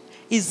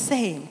is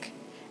saying,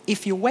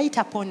 if you wait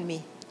upon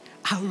me,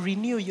 I'll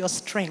renew your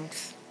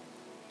strength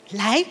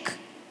like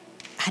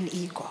an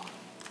eagle.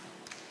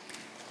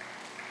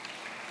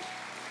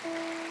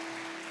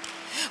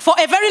 For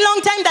a very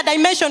long time, the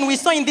dimension we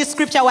saw in this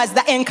scripture was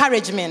the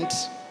encouragement.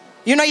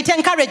 You know, it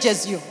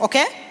encourages you,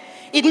 okay?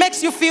 It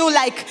makes you feel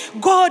like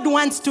God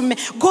wants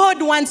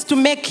to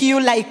make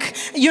you like,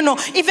 you know,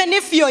 even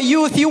if you're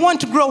youth, you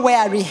won't grow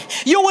weary.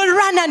 You will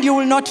run and you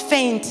will not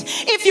faint.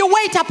 If you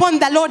wait upon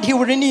the Lord, he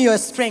will renew your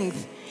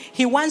strength.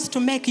 He wants to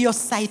make your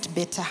sight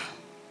better.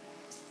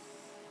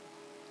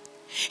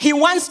 He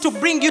wants to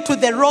bring you to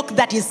the rock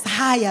that is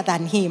higher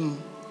than him.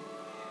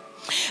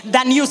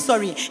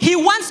 He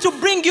wants to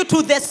bring you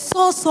to the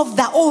source of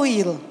the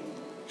oil.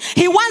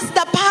 He wants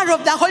the power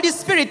of the Holy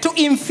Spirit to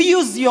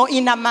infuse your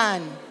inner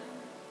man.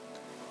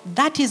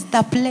 That is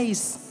the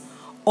place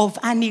of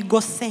an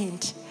ego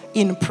saint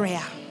in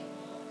prayer.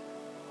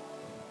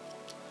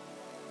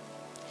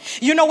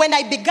 You know, when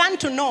I began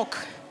to knock,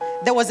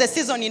 there was a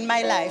season in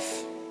my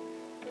life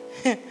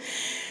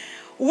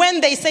when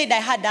they said I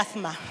had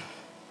asthma.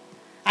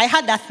 I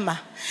had asthma.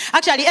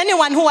 Actually,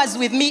 anyone who was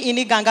with me in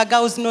Iganga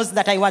Girls knows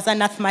that I was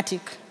an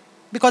asthmatic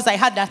because I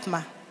had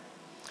asthma.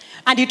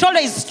 And it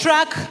always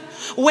struck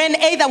when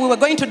either we were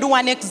going to do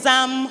an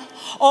exam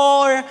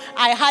or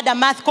I had a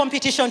math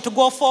competition to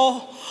go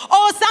for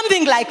or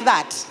something like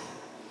that.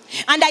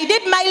 And I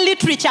did my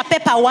literature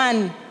paper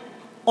 1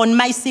 on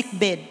my sick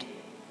bed.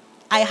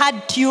 I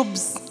had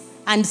tubes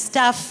and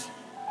stuff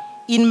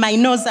in my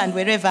nose and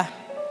wherever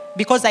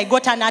because I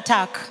got an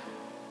attack.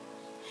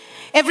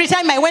 Every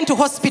time I went to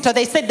hospital,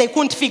 they said they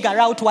couldn't figure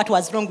out what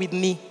was wrong with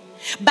me.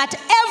 But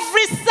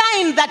every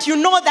sign that you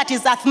know that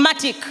is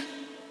asthmatic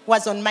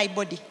was on my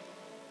body.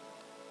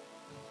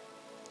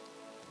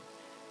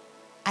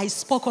 I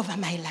spoke over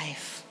my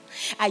life.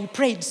 I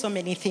prayed so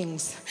many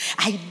things.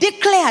 I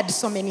declared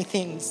so many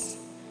things.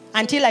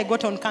 Until I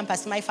got on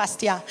campus my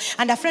first year.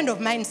 And a friend of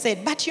mine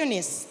said, but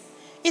Eunice,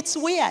 it's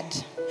weird.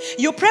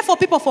 You pray for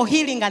people for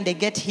healing and they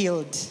get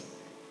healed.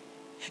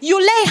 You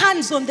lay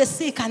hands on the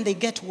sick and they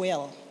get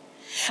well.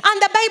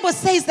 And the Bible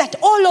says that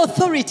all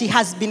authority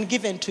has been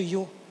given to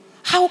you.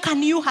 How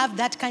can you have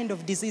that kind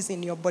of disease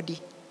in your body?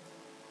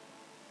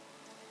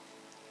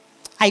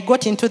 I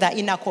got into the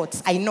inner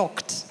courts. I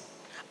knocked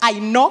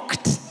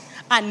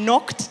and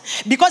knocked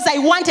because I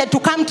wanted to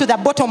come to the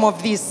bottom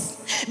of this.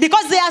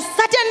 Because there are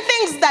certain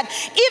things that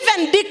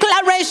even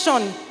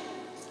declaration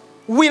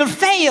will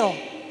fail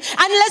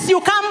unless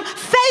you come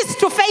face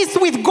to face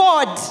with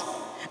God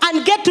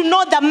and get to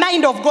know the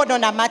mind of God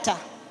on a matter.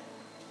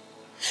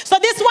 So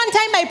this one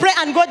time I pray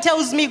and God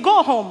tells me,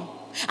 go home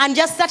and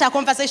just start a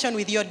conversation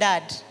with your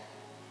dad.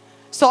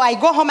 So I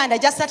go home and I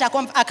just start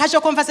a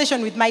casual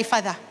conversation with my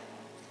father.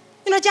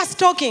 Just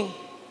talking.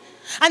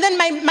 And then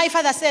my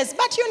father says,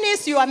 but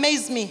Eunice, you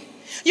amaze me.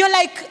 You're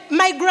like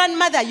my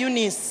grandmother,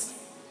 Eunice.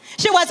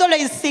 She was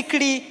always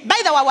sickly.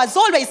 By the way, I was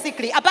always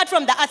sickly. Apart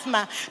from the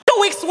asthma,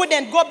 2 weeks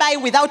wouldn't go by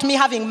without me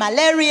having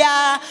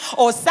malaria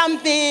or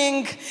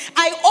something.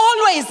 I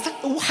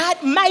always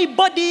had my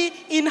body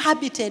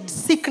inhabited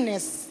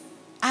sickness.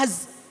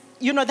 As,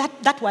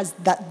 that was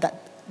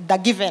the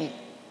given.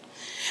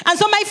 And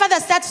so my father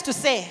starts to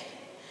say,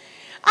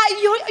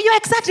 you're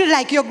exactly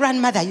like your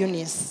grandmother,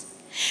 Eunice.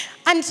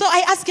 And so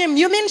I ask him,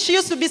 you mean she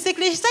used to be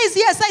sickly? He says,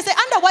 yes. I say,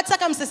 under what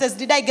circumstances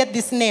did I get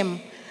this name?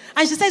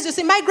 And she says, you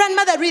see, my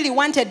grandmother really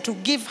wanted to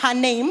give her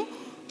name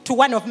to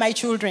one of my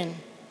children.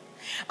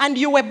 And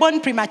you were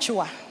born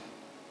premature.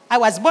 I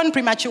was born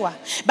premature.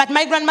 But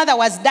my grandmother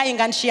was dying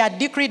and she had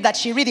decreed that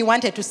she really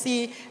wanted to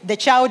see the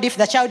child. If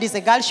the child is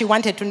a girl, she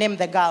wanted to name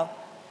the girl.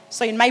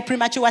 So in my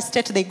premature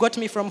state, they got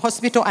me from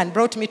hospital and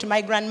brought me to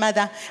my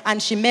grandmother,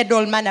 and she made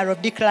all manner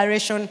of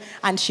declaration,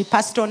 and she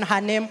passed on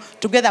her name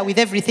together with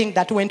everything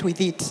that went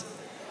with it.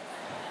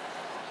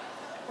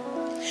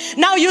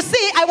 Now you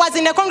see, I was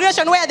in a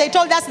congregation where they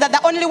told us that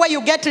the only way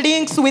you get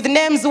links with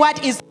names,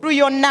 is through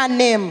your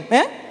name.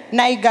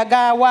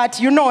 Naigaga,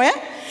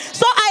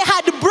 So I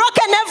had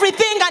broken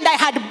everything, and I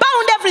had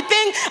bound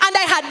everything, and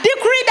I had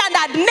decreed and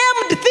had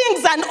named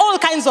things and all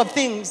kinds of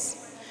things.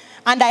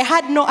 And I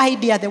had no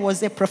idea there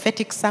was a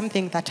prophetic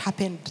something that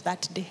happened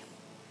that day.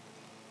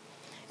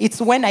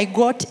 It's when I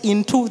got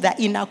into the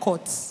inner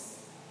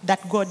courts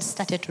that God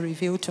started to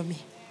reveal to me.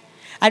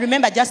 I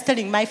remember just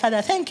telling my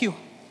father, thank you.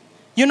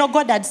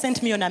 God had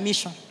sent me on a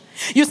mission.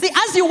 You see,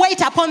 as you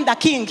wait upon the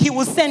king, he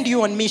will send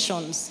you on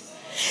missions.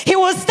 He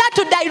will start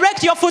to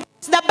direct your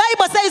footsteps. The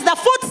Bible says the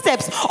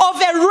footsteps of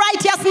a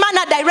righteous man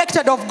are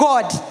directed of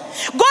God.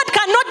 God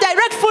cannot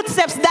direct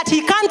footsteps that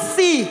he can't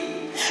see.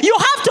 You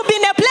have to be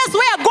in a place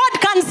where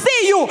God can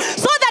see you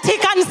so that he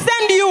can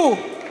send you.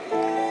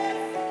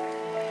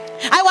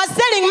 I was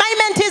telling my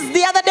mentees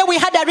the other day, we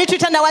had a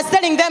retreat, and I was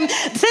telling them,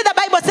 see, the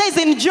Bible says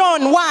in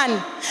John 1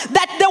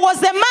 that there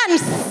was a man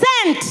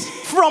sent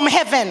from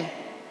heaven,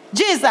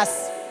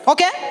 Jesus,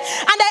 okay?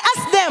 And I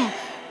asked them,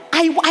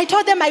 I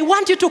told them, I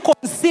want you to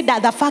consider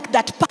the fact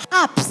that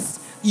perhaps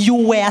you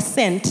were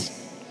sent.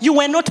 You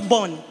were not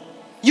born.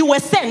 You were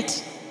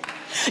sent.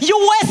 You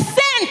were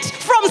sent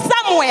from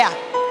somewhere.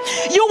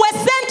 You were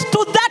sent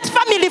to that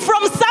family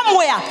from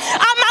somewhere.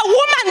 I'm a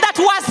woman that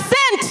was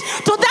sent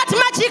to that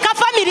Machika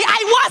family.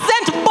 I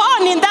wasn't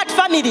born in that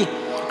family.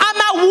 I'm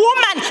a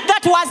woman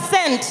that was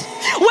sent.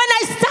 When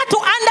I start to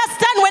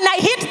understand, when I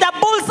hit the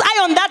bullseye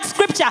on that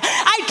scripture,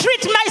 I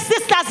treat my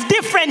sisters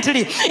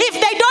differently. If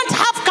they don't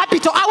have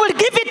capital, I will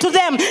give it to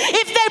them.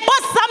 If they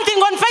post something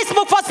on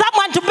Facebook for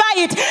someone to buy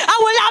it, I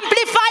will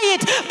amplify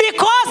it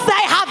because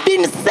I have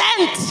been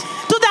sent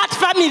to that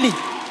family.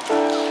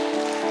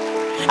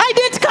 I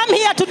didn't come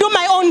here to do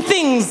my own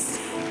things.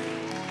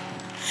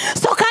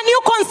 So can you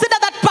consider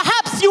that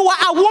perhaps you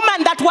were a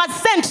woman that was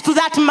sent to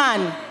that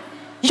man?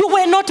 You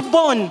were not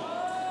born.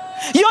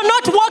 You're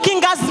not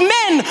walking as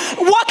men,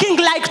 walking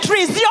like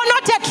trees. You're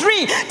not a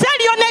tree. Tell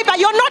your neighbor,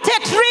 you're not a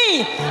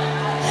tree.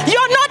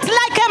 You're not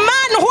like a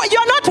man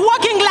you're not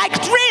walking like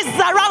trees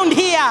around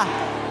here.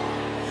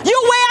 You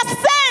were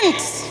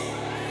sent.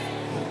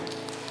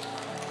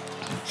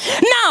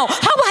 Now,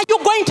 how are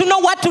you going to know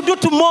what to do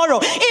tomorrow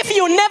if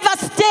you never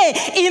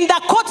stay in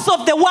the courts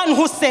of the one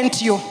who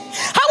sent you?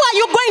 How are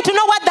you going to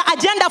know what the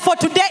agenda for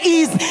today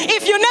is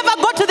if you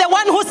never go to the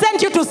one who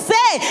sent you to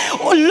say,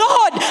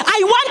 Lord,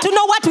 I want to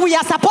know what we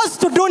are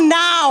supposed to do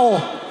now?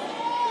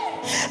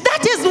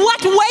 That is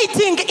what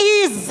waiting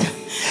is.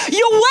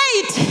 You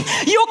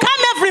wait. You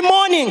come every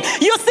morning.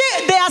 You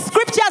see, there are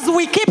scriptures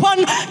we keep on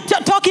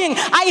talking.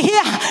 I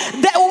hear,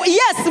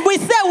 yes, we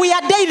say we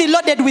are daily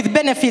loaded with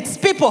benefits.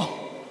 People,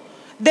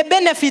 the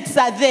benefits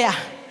are there.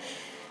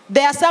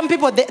 There are some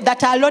people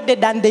that are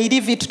loaded and they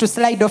leave it to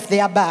slide off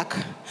their back.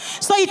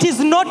 So it is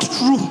not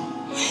true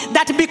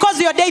that because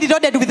you are daily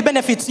loaded with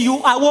benefits,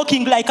 you are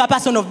walking like a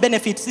person of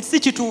benefits. It's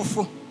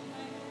too.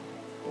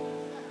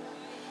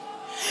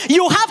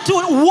 You have to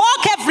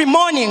walk every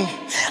morning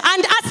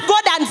and ask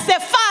God and say,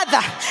 Father,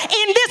 Father,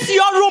 in this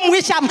your room,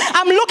 which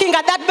I'm looking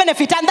at that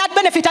benefit and that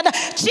benefit, and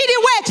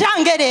chiriwe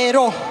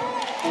changerero.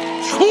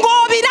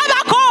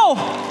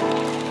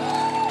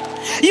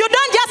 You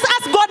don't just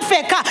ask God for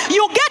a car.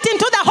 You get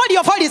into the Holy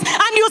of Holies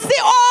and you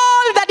see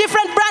all the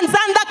different brands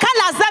and the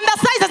colors and the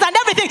sizes and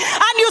everything.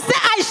 And you say,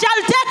 I shall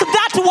take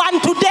that one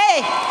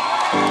today.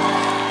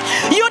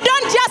 You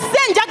don't just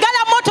say,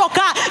 Njagala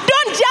motoka.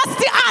 Don't just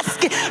ask.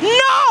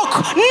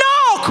 Knock,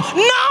 knock,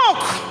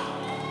 knock.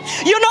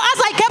 You know, as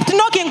I kept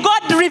knocking,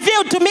 God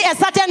revealed to me a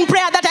certain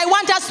prayer that I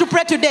want us to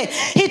pray today.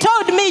 He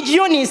told me,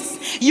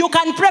 Eunice, you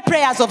can pray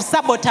prayers of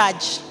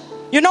sabotage.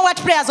 You know what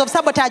prayers of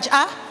sabotage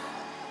are?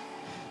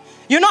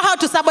 You know how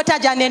to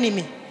sabotage an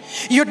enemy.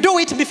 You do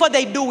it before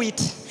they do it.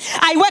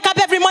 I wake up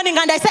every morning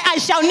and I say, I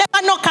shall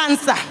never know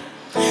cancer.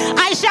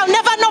 I shall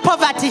never know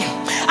poverty.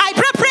 I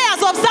pray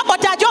prayers of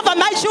sabotage over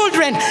my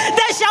children.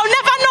 They shall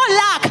never know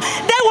lack.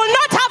 They will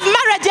not have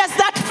marriages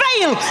that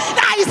fail.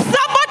 I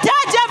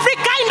sabotage every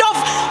kind of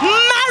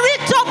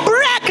marital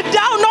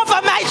breakdown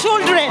over my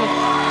children.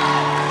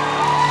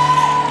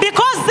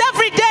 Because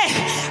every day,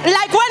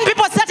 like when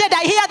people started,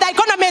 I hear the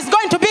economy is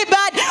going to be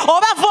bad,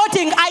 over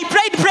voting, I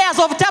prayed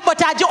prayers of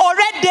sabotage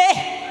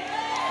already.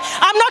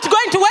 I'm not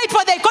going to wait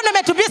for the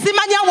economy to be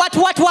simanya what.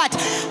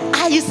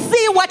 I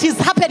see what is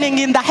happening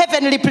in the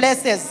heavenly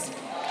places.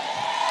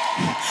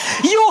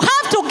 You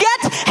have to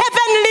get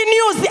heavenly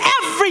news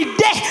every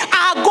day.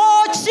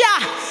 Agocha.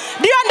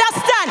 Do you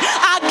understand?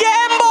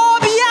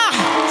 Agembobia.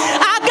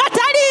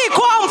 Agatari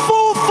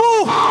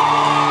konfufu.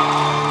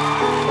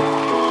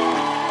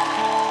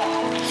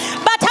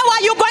 But how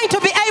are you going to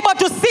be able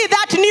to see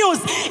that news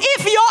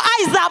if your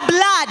eyes are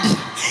blood?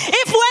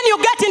 If when you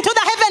get into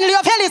the heavenly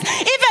of hell,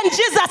 even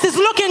Jesus is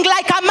looking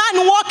like a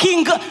man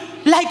walking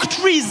like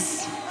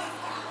trees.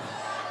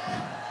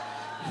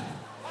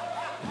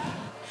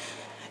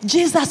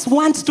 Jesus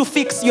wants to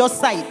fix your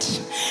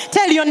sight.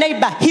 Tell your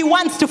neighbor, he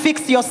wants to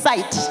fix your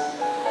sight.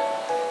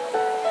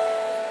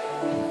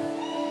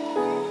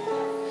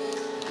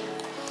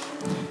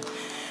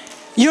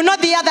 You know,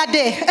 the other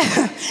day,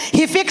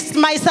 he fixed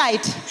my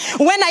sight.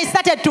 When I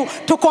started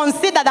to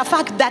consider the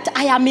fact that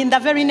I am in the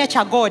very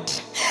nature God,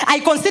 I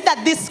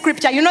considered this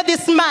scripture. You know,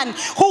 this man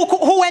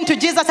who went to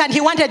Jesus and he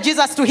wanted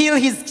Jesus to heal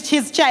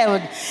his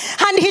child.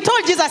 And he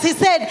told Jesus, he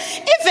said,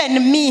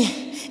 even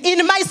me,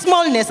 in my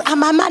smallness,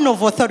 I'm a man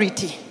of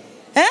authority.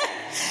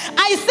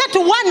 I said to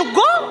one,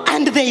 go,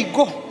 and they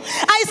go.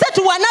 I said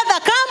to another,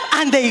 come,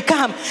 and they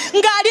come.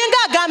 He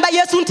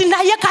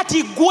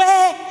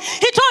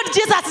told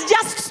Jesus,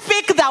 just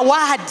speak the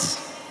word.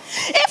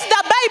 If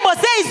the Bible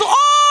says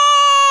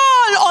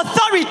all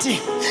authority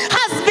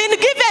has been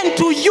given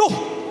to you,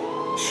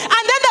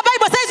 and then the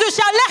Bible says you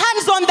shall lay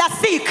hands on the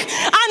sick,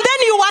 and then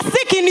you are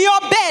sick in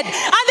your bed,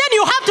 and then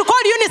you have to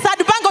call Eunice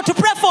Adubango to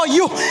pray for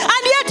you,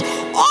 and yet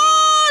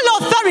all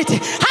authority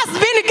has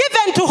been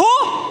given to who?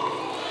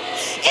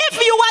 If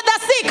you are the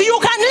sick, you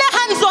can lay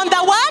hands on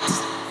the what?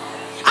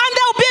 And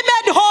they'll be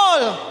made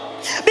whole.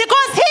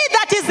 Because he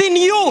that is in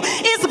you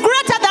is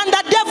greater than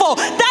the devil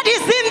that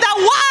is in the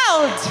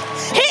world.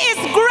 He is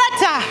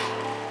greater.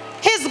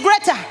 He's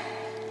greater.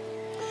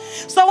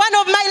 So one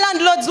of my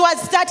landlords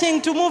was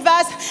starting to move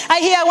us. I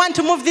hear, I want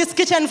to move this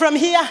kitchen from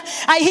here.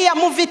 I hear,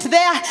 move it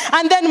there,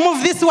 and then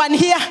move this one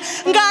here.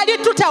 I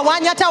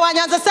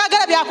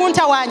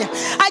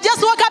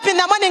just woke up in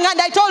the morning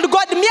and I told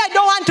God, me, I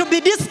don't want to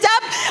be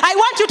disturbed. I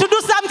want you to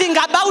do something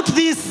about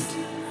this.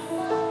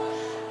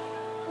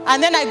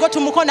 And then I go to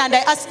Mukonda and I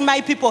asked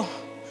my people.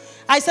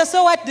 I said,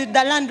 so what did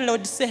the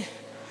landlord say?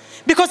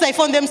 Because I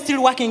found them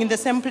still working in the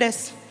same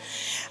place.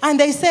 And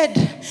they said,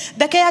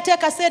 the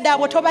caretaker said,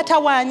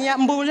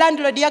 mbu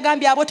landlord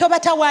yagambye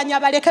abotobatawanya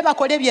baleke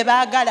bakole bye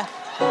baagala.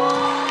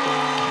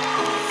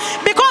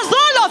 Because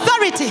all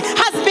authority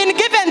has been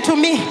given to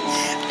me.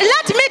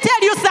 Let me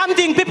tell you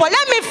something, people.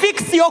 Let me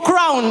fix your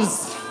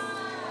crowns.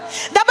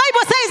 The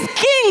Bible says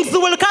kings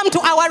will come to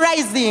our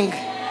rising.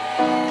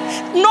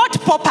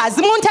 Not paupers.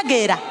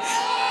 Muntegera.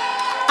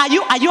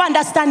 Are you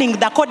understanding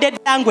the coded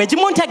language?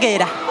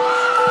 Muntegera.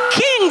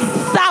 Kings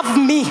serve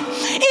me.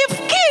 If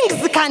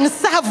kings can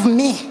serve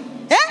me,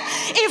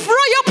 if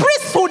royal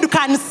priesthood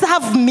can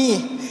serve me,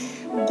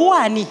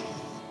 Guani,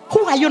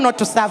 who are you not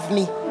to serve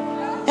me?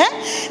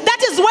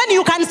 That is when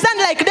you can stand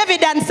like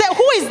David and say,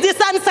 who is this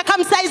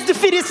uncircumcised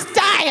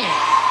Philistine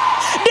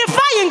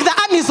defying the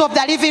armies of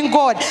the living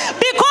God?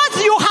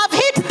 Because you have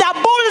hit the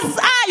bull's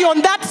eye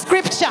on that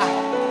scripture.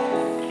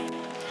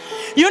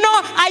 You know,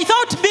 I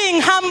thought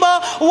being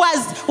humble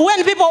was when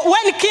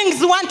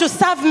kings want to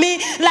serve me.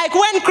 Like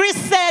when Chris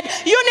said,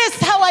 Eunice,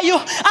 how are you?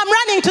 I'm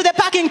running to the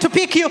parking to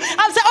pick you.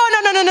 I'll say, oh,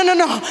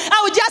 no. I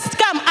will just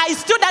come. I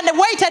stood and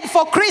waited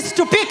for Chris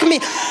to pick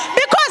me.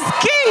 Because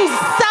kings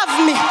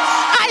serve me.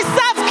 I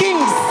serve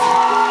kings.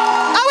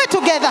 Are we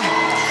together?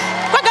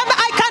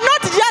 I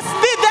cannot just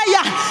be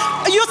there.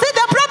 You see,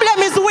 the problem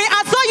is we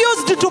are so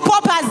used to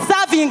paupers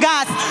serving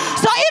us.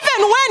 So even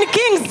when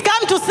kings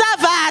come to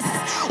serve us,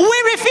 we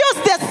refuse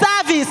the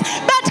service.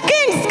 But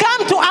kings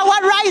come to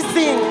our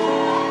rising.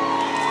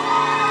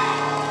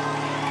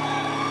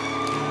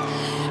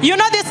 You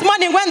know, this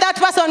morning when that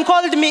person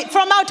called me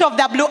from out of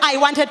the blue, I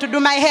wanted to do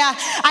my hair.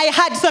 I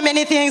had so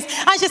many things.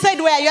 And she said,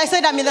 where are you? I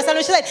said, I'm in the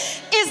salon. She said,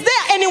 is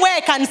there any way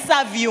I can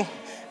serve you?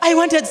 I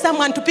wanted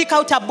someone to pick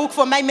out a book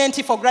for my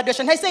mentee for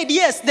graduation. I said,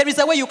 yes, there is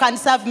a way you can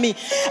serve me.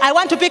 I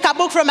want to pick a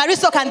book from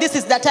Aristotle, and this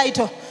is the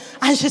title.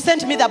 And she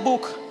sent me the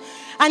book.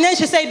 And then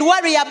she said,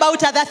 worry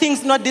about other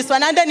things, not this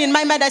one. And then in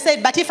my mind I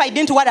said, but if I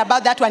didn't worry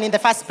about that one in the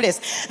first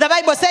place, the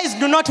Bible says,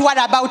 do not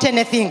worry about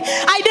anything.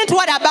 I didn't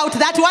worry about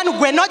that one.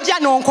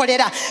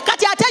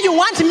 Kati ate you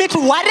want me to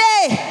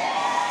worry?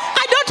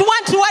 I don't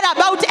want to worry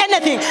about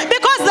anything,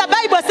 because the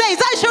Bible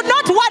says I should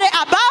not worry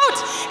about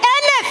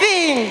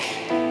anything.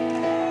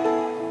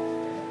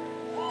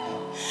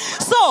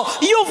 So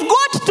you've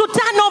got to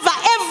turn over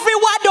every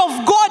word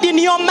of God in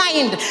your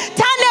mind.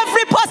 Turn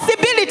every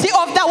possibility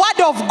of the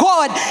word of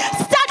God.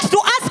 Start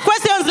to ask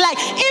questions like,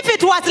 if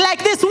it was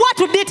like this, what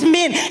would it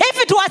mean? If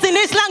it was in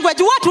this language,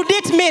 what would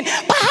it mean?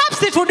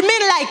 Perhaps it would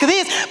mean like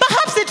this.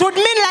 Perhaps it would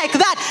mean like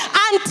that.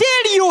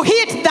 Until you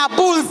hit the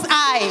bull's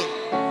eye.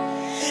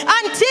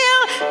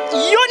 Until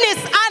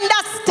Eunice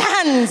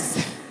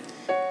understands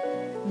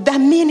the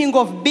meaning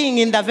of being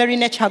in the very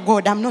nature of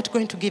God. I'm not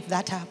going to give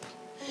that up.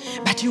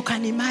 But you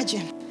can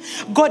imagine,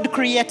 God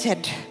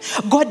created.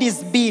 God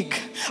is big.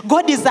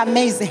 God is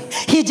amazing.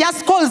 He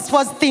just calls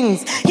for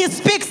things. He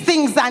speaks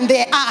things and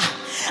they are.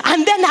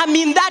 And then I'm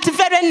in that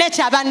very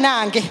nature.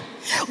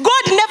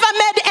 God never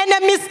made any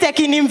mistake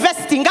in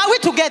investing. Are we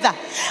together?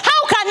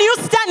 How can you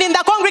stand in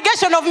the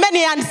congregation of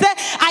many and say,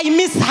 I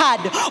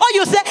misheard? Or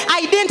you say,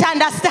 I didn't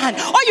understand?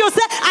 Or you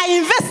say, I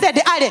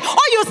invested early?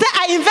 Or you say,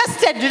 I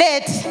invested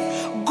late?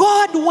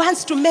 God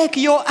wants to make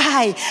your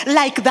eye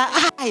like the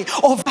eye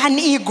of an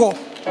eagle.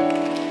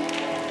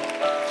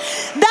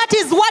 That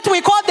is what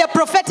we call the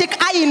prophetic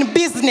eye in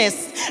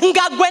business.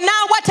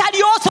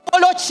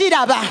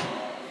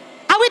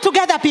 Are we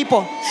together,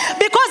 people?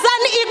 Because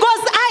an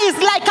eagle's eye is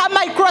like a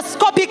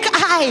microscopic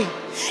eye.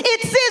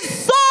 It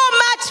sees so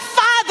much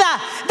farther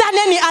than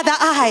any other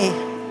eye.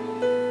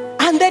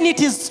 And then it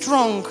is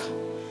strong.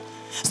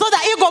 So the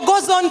eagle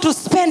goes on to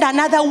spend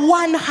another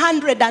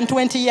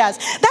 120 years.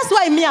 That's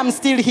why me, I'm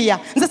still here.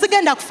 So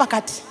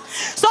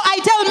I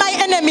tell my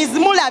enemies,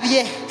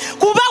 Mulabye,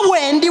 kuba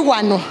wendi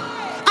wano.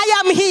 I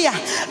am here.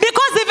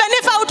 Because even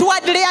if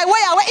outwardly I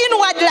wear,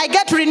 inwardly I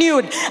get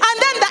renewed. And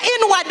then the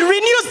inward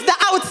renews the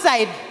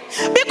outside.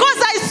 Because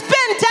I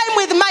spend time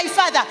with my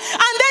Father.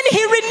 And then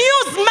He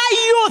renews my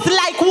youth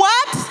like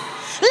what?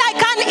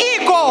 Like an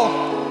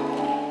eagle.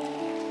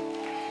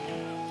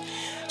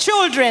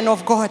 Children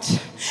of God,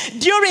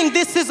 during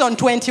this season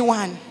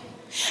 21,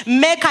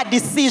 make a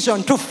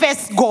decision to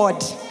face God.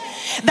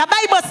 The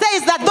Bible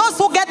says that those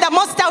who get the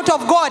most out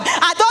of God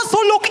are those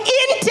who look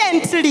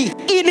intently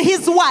in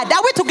His word.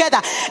 Are we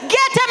together?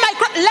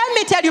 Let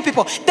me tell you,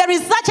 people, there is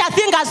such a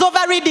thing as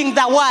overreading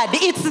the word.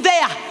 It's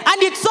there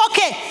and it's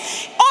okay.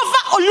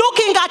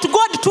 Looking at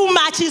God too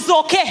much is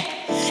okay.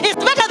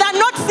 It's better than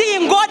not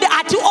seeing God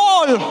at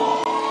all.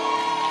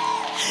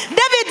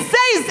 David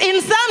says in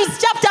Psalms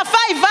chapter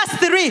 5 verse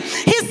 3,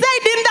 he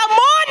said, in the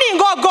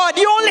morning, oh God,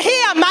 you'll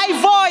hear my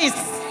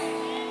voice.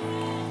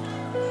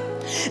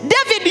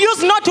 David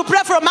used not to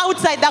pray from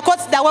outside the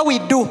courts the way we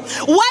do.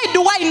 Why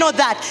do I know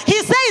that? He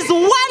says,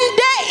 one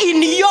day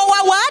in your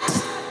what?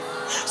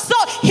 So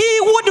he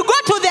would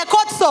go to the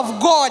courts of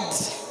God.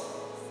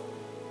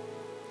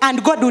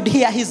 And God would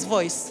hear his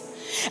voice.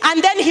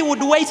 And then he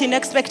would wait in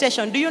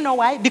expectation. Do you know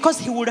why? Because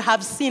he would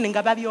have seen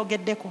Ngababi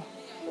Ogedeko.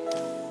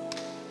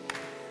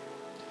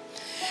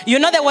 You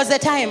know, there was a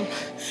time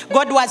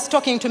God was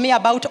talking to me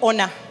about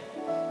honor.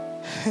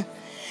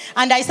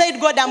 And I said,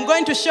 God, I'm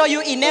going to show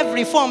you in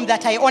every form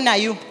that I honor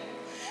you.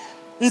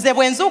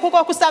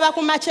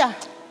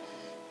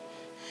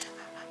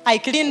 I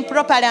clean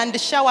properly and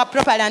shower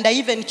properly and I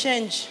even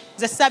change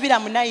the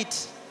Sabira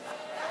night.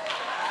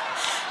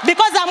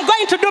 Because I'm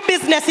going to do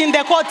business in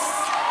the courts.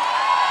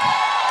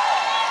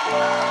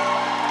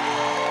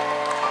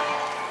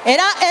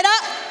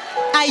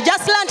 I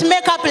just learned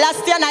makeup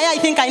last year and I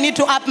think I need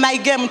to up my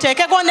game. Take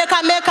a go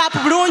makeup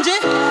brunji.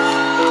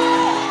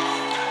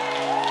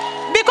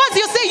 Because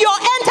you see,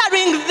 you're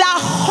entering the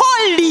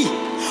holy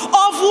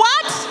of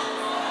what?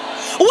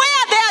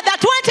 Where there are the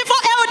 24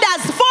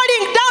 elders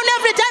falling down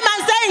every time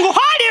and saying,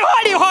 holy,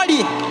 holy,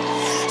 holy.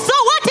 So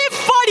what if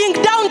falling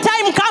down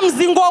time comes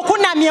in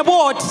Gokuna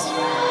Miebot?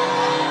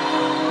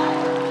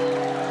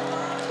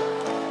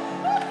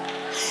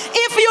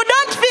 If you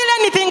don't feel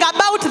anything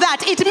about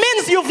that, it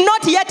means you've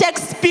not yet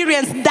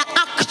experienced the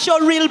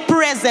actual real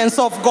presence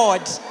of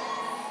God.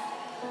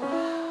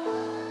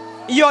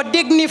 You're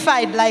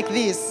dignified like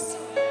this.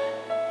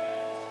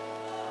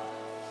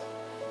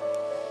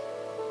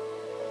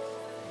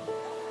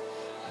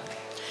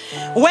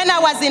 When I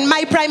was in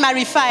my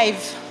primary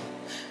 5,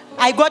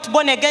 I got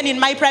born again in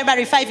my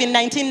primary 5 in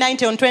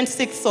 1990 on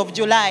 26th of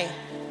July.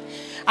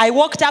 I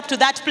walked up to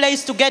that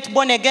place to get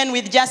born again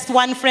with just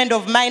one friend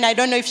of mine. I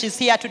don't know if she's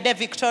here today,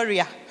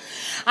 Victoria.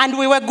 And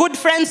we were good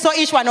friends, so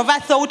each one of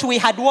us thought we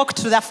had walked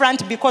to the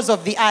front because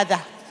of the other.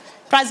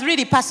 It was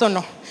really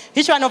personal.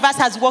 Each one of us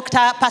has walked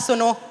our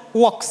personal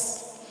walks.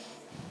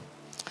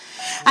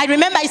 I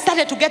remember I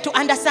started to get to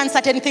understand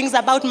certain things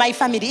about my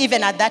family,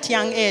 even at that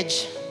young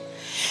age.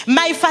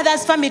 My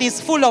father's family is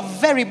full of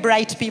very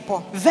bright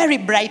people, very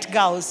bright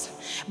girls.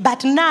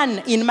 But none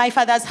in my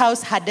father's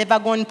house had ever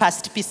gone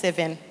past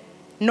P7.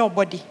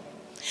 Nobody.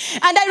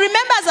 And I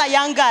remember as a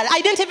young girl, I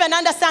didn't even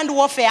understand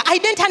warfare. I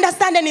didn't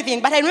understand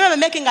anything. But I remember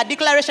making a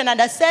declaration and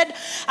I said,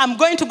 I'm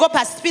going to go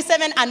past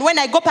P7. And when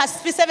I go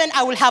past P7,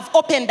 I will have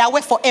opened a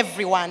way for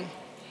everyone.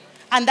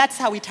 And that's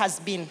how it has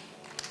been.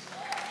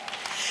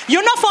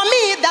 You know, for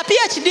me, the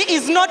PhD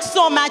is not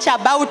so much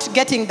about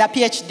getting the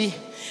PhD.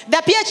 The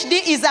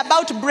PhD is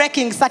about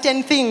breaking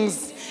certain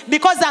things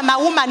because I'm a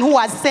woman who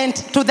was sent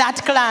to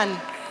that clan.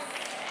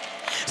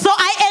 So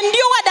I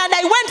endured and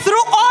I went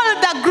through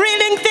all the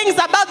grilling things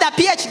about the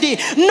PhD.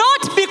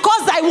 Not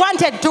because I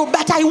wanted to,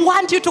 but I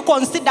want you to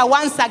consider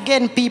once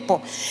again,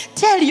 people.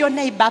 Tell your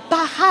neighbor,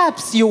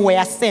 perhaps you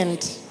were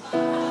sent.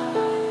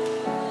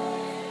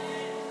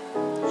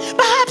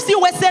 Perhaps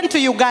you were sent to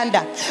Uganda.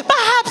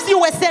 Perhaps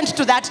you were sent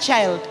to that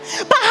child.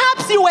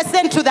 Perhaps you were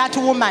sent to that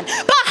woman.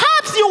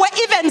 Perhaps you were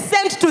even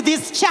sent to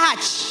this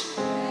church.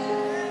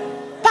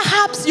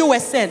 Perhaps you were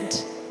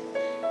sent.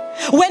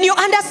 When you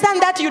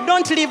understand that, you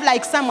don't live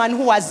like someone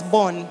who was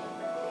born.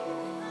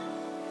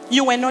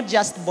 You were not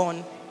just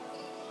born.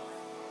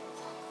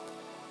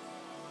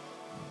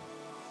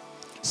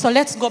 So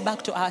let's go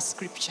back to our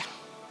scripture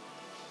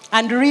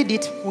and read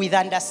it with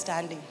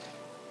understanding.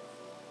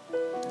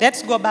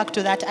 Let's go back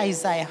to that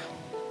Isaiah.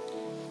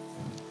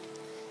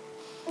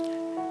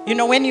 You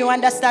know, when you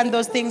understand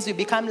those things, you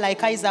become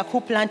like Isaac,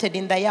 who planted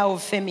in the year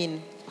of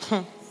famine.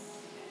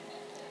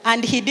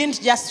 And he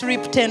didn't just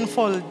reap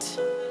tenfold.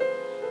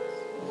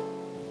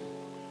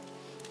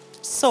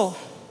 So,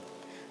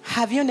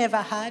 have you never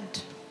heard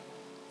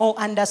or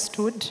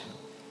understood?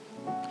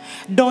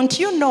 Don't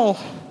you know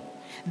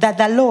that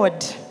the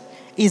Lord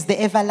is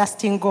the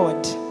everlasting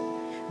God,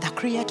 the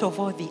creator of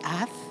all the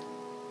earth?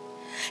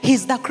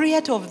 He's the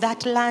creator of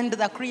that land,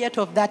 the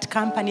creator of that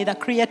company, the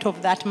creator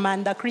of that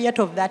man, the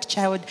creator of that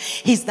child.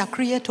 He's the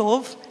creator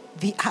of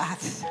the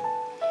earth.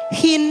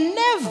 He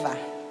never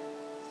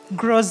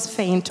grows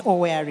faint or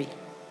weary.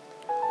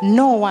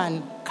 No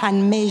one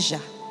can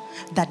measure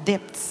the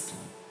depths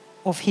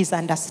of his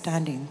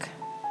understanding.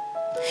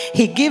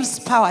 He gives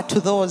power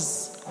to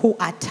those who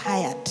are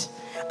tired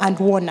and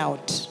worn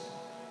out.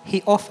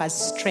 He offers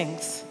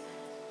strength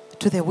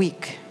to the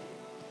weak.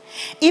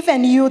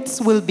 Even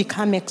youths will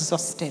become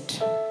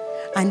exhausted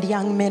and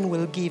young men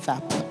will give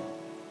up.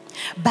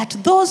 But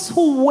those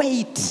who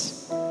wait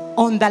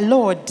on the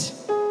Lord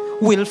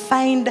will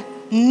find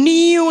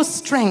new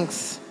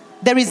strength.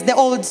 There is the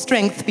old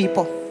strength,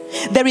 people.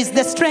 There is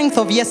the strength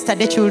of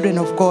yesterday, children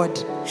of God.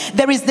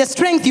 There is the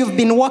strength you've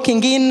been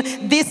walking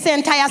in this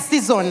entire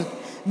season.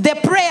 The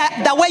prayer,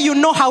 the way you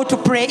know how to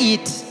pray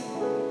it.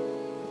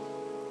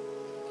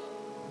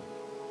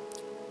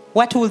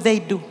 What will they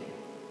do?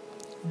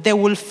 They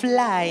will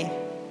fly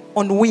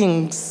on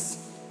wings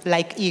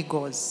like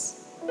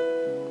eagles.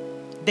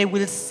 They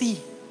will see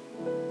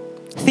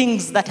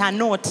things that are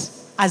not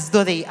as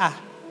though they are.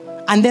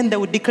 And then they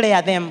will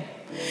declare them.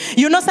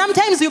 You know,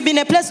 sometimes you've been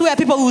in a place where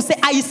people will say,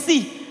 I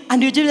see.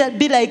 And you just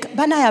be like,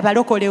 Banaya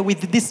balokole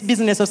with this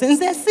business. Go to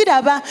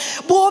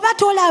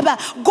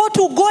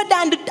God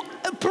and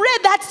pray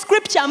that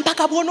scripture.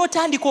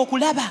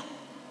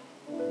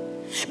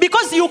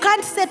 Because you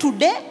can't say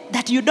today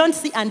that you don't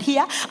see and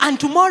hear, and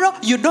tomorrow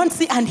you don't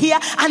see and hear,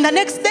 and the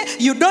next day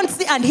you don't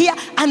see and hear,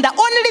 and the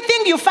only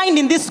thing you find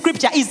in this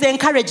scripture is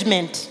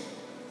encouragement.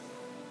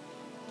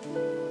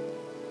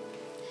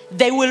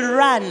 They will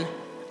run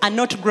and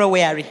not grow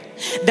weary.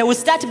 They will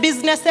start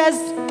businesses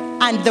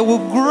and they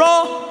will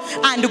grow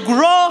and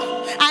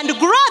grow and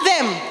grow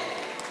them.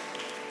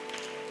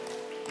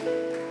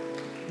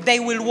 They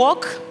will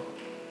walk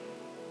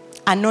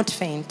and not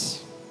faint.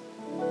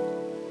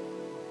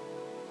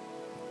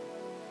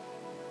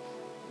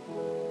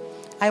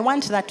 I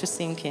want that to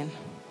sink in.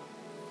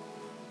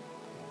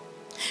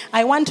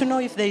 I want to know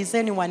if there is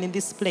anyone in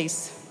this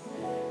place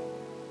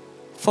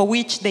for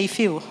which they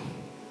feel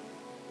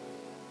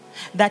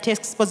that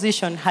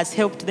exposition has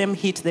helped them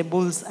hit the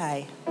bull's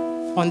eye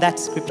on that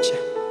scripture.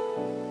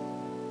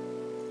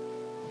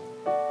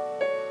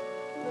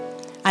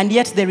 And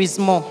yet there is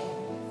more.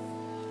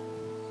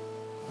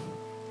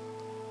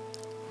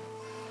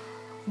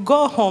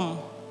 Go home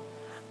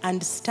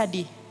and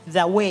study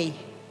the way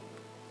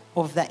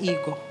of the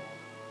eagle.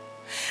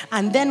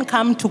 And then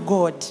come to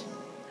God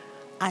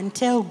and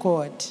tell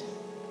God,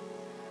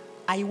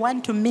 I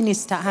want to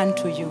minister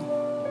unto you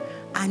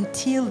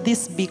until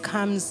this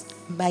becomes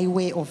my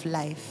way of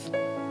life.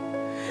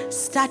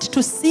 Start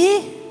to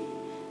see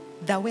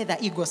the way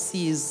the eagle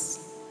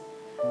sees.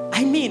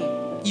 I mean,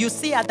 you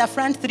see at the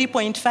front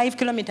 3.5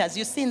 kilometers.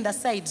 You see in the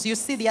sides. You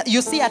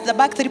see at the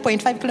back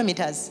 3.5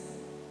 kilometers.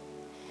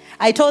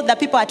 I told the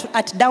people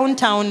at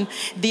downtown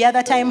the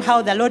other time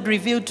how the Lord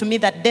revealed to me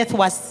that death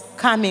was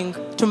coming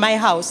to my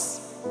house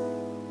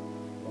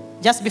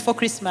just before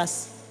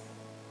Christmas.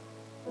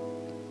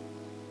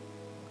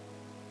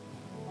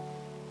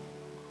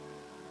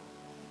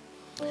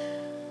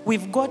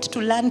 we've got to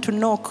learn to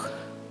knock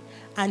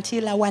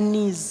until our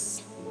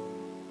knees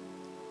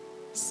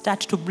start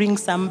to bring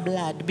some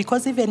blood.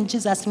 Because even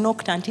Jesus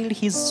knocked until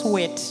his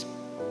sweat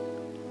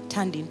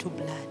turned into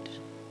blood.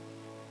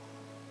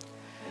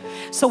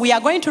 So we are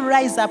going to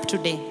rise up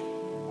today.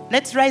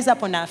 Let's rise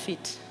up on our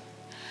feet.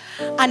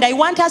 And I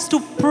want us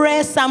to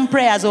pray some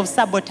prayers of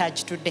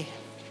sabotage today.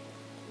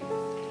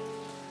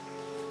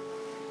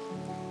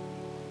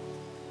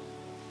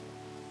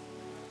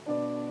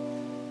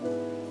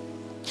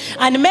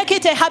 And make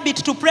it a habit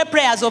to pray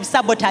prayers of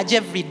sabotage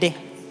every day.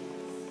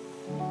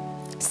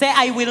 Say,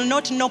 I will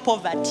not know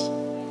poverty.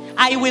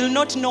 I will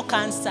not know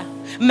cancer.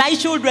 My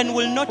children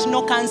will not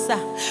know cancer.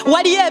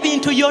 What you have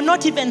into, you're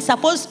not even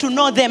supposed to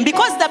know them.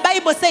 Because the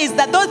Bible says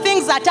that those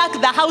things attack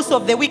the house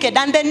of the wicked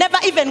and they never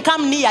even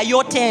come near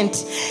your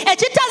tent. You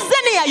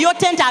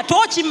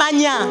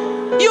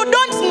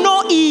don't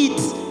know it.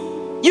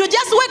 You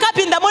just wake up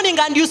in the morning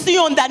and you see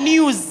on the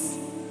news.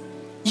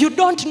 You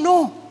don't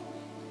know.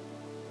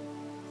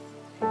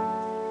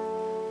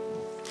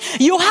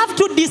 You have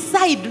to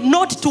decide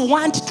not to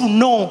want to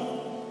know.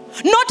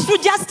 Not to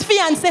just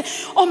fear and say,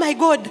 oh my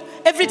God,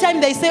 every time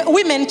they say,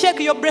 women, check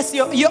your breasts,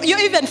 you're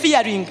even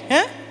fearing.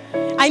 Eh?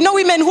 I know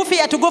women who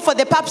fear to go for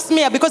the pap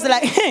smear because they're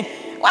like, hey,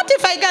 what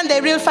if I can, they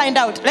will find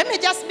out. Let me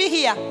just be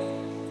here.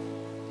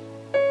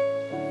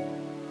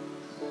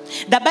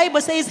 The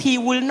Bible says he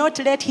will not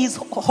let his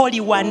Holy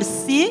One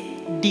see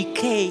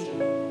decay.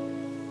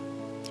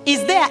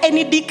 Is there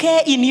any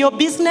decay in your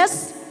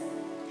business?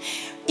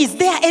 Is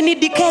there any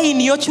decay in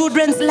your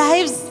children's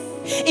lives?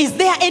 Is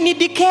there any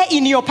decay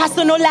in your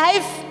personal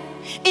life?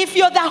 If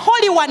you're the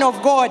Holy One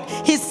of God,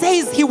 he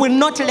says he will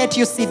not let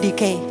you see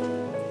decay.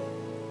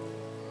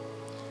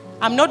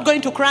 I'm not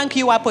going to crank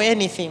you up or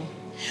anything.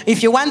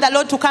 If you want the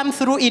Lord to come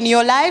through in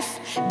your life,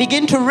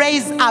 begin to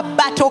raise a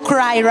battle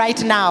cry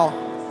right now.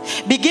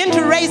 Begin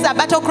to raise a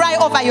battle cry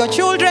over your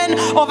children,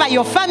 over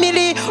your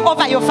family,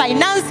 over your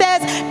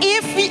finances.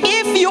 If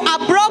you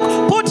are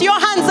broke, put your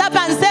hands up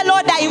and say,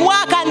 Lord, I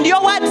work, and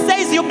your word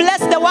says you bless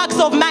the works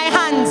of my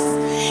hands.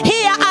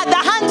 Here are the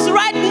hands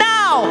right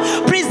now.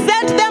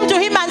 Present them to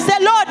him and say,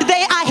 Lord,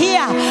 they are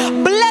here.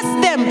 Bless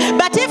them.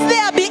 But if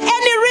there be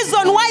any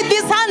reason why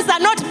these hands are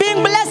not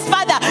being blessed,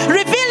 Father,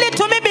 reveal it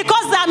to me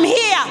because I'm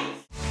here.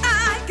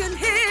 I can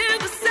hear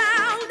the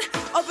sound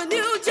of a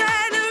new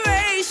generation.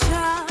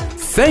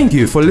 Thank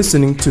you for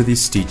listening to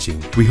this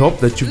teaching. We hope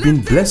that you've been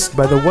blessed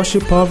by the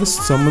Worship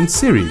Harvest Sermon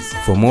Series.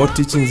 For more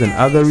teachings and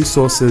other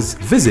resources,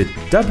 visit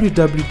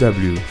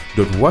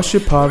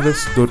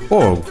www.worshipharvest.org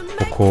or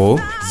call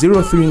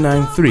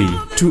 0393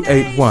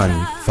 281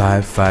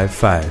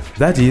 555.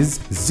 That is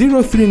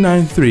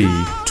 0393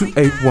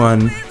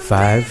 281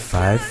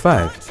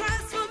 555.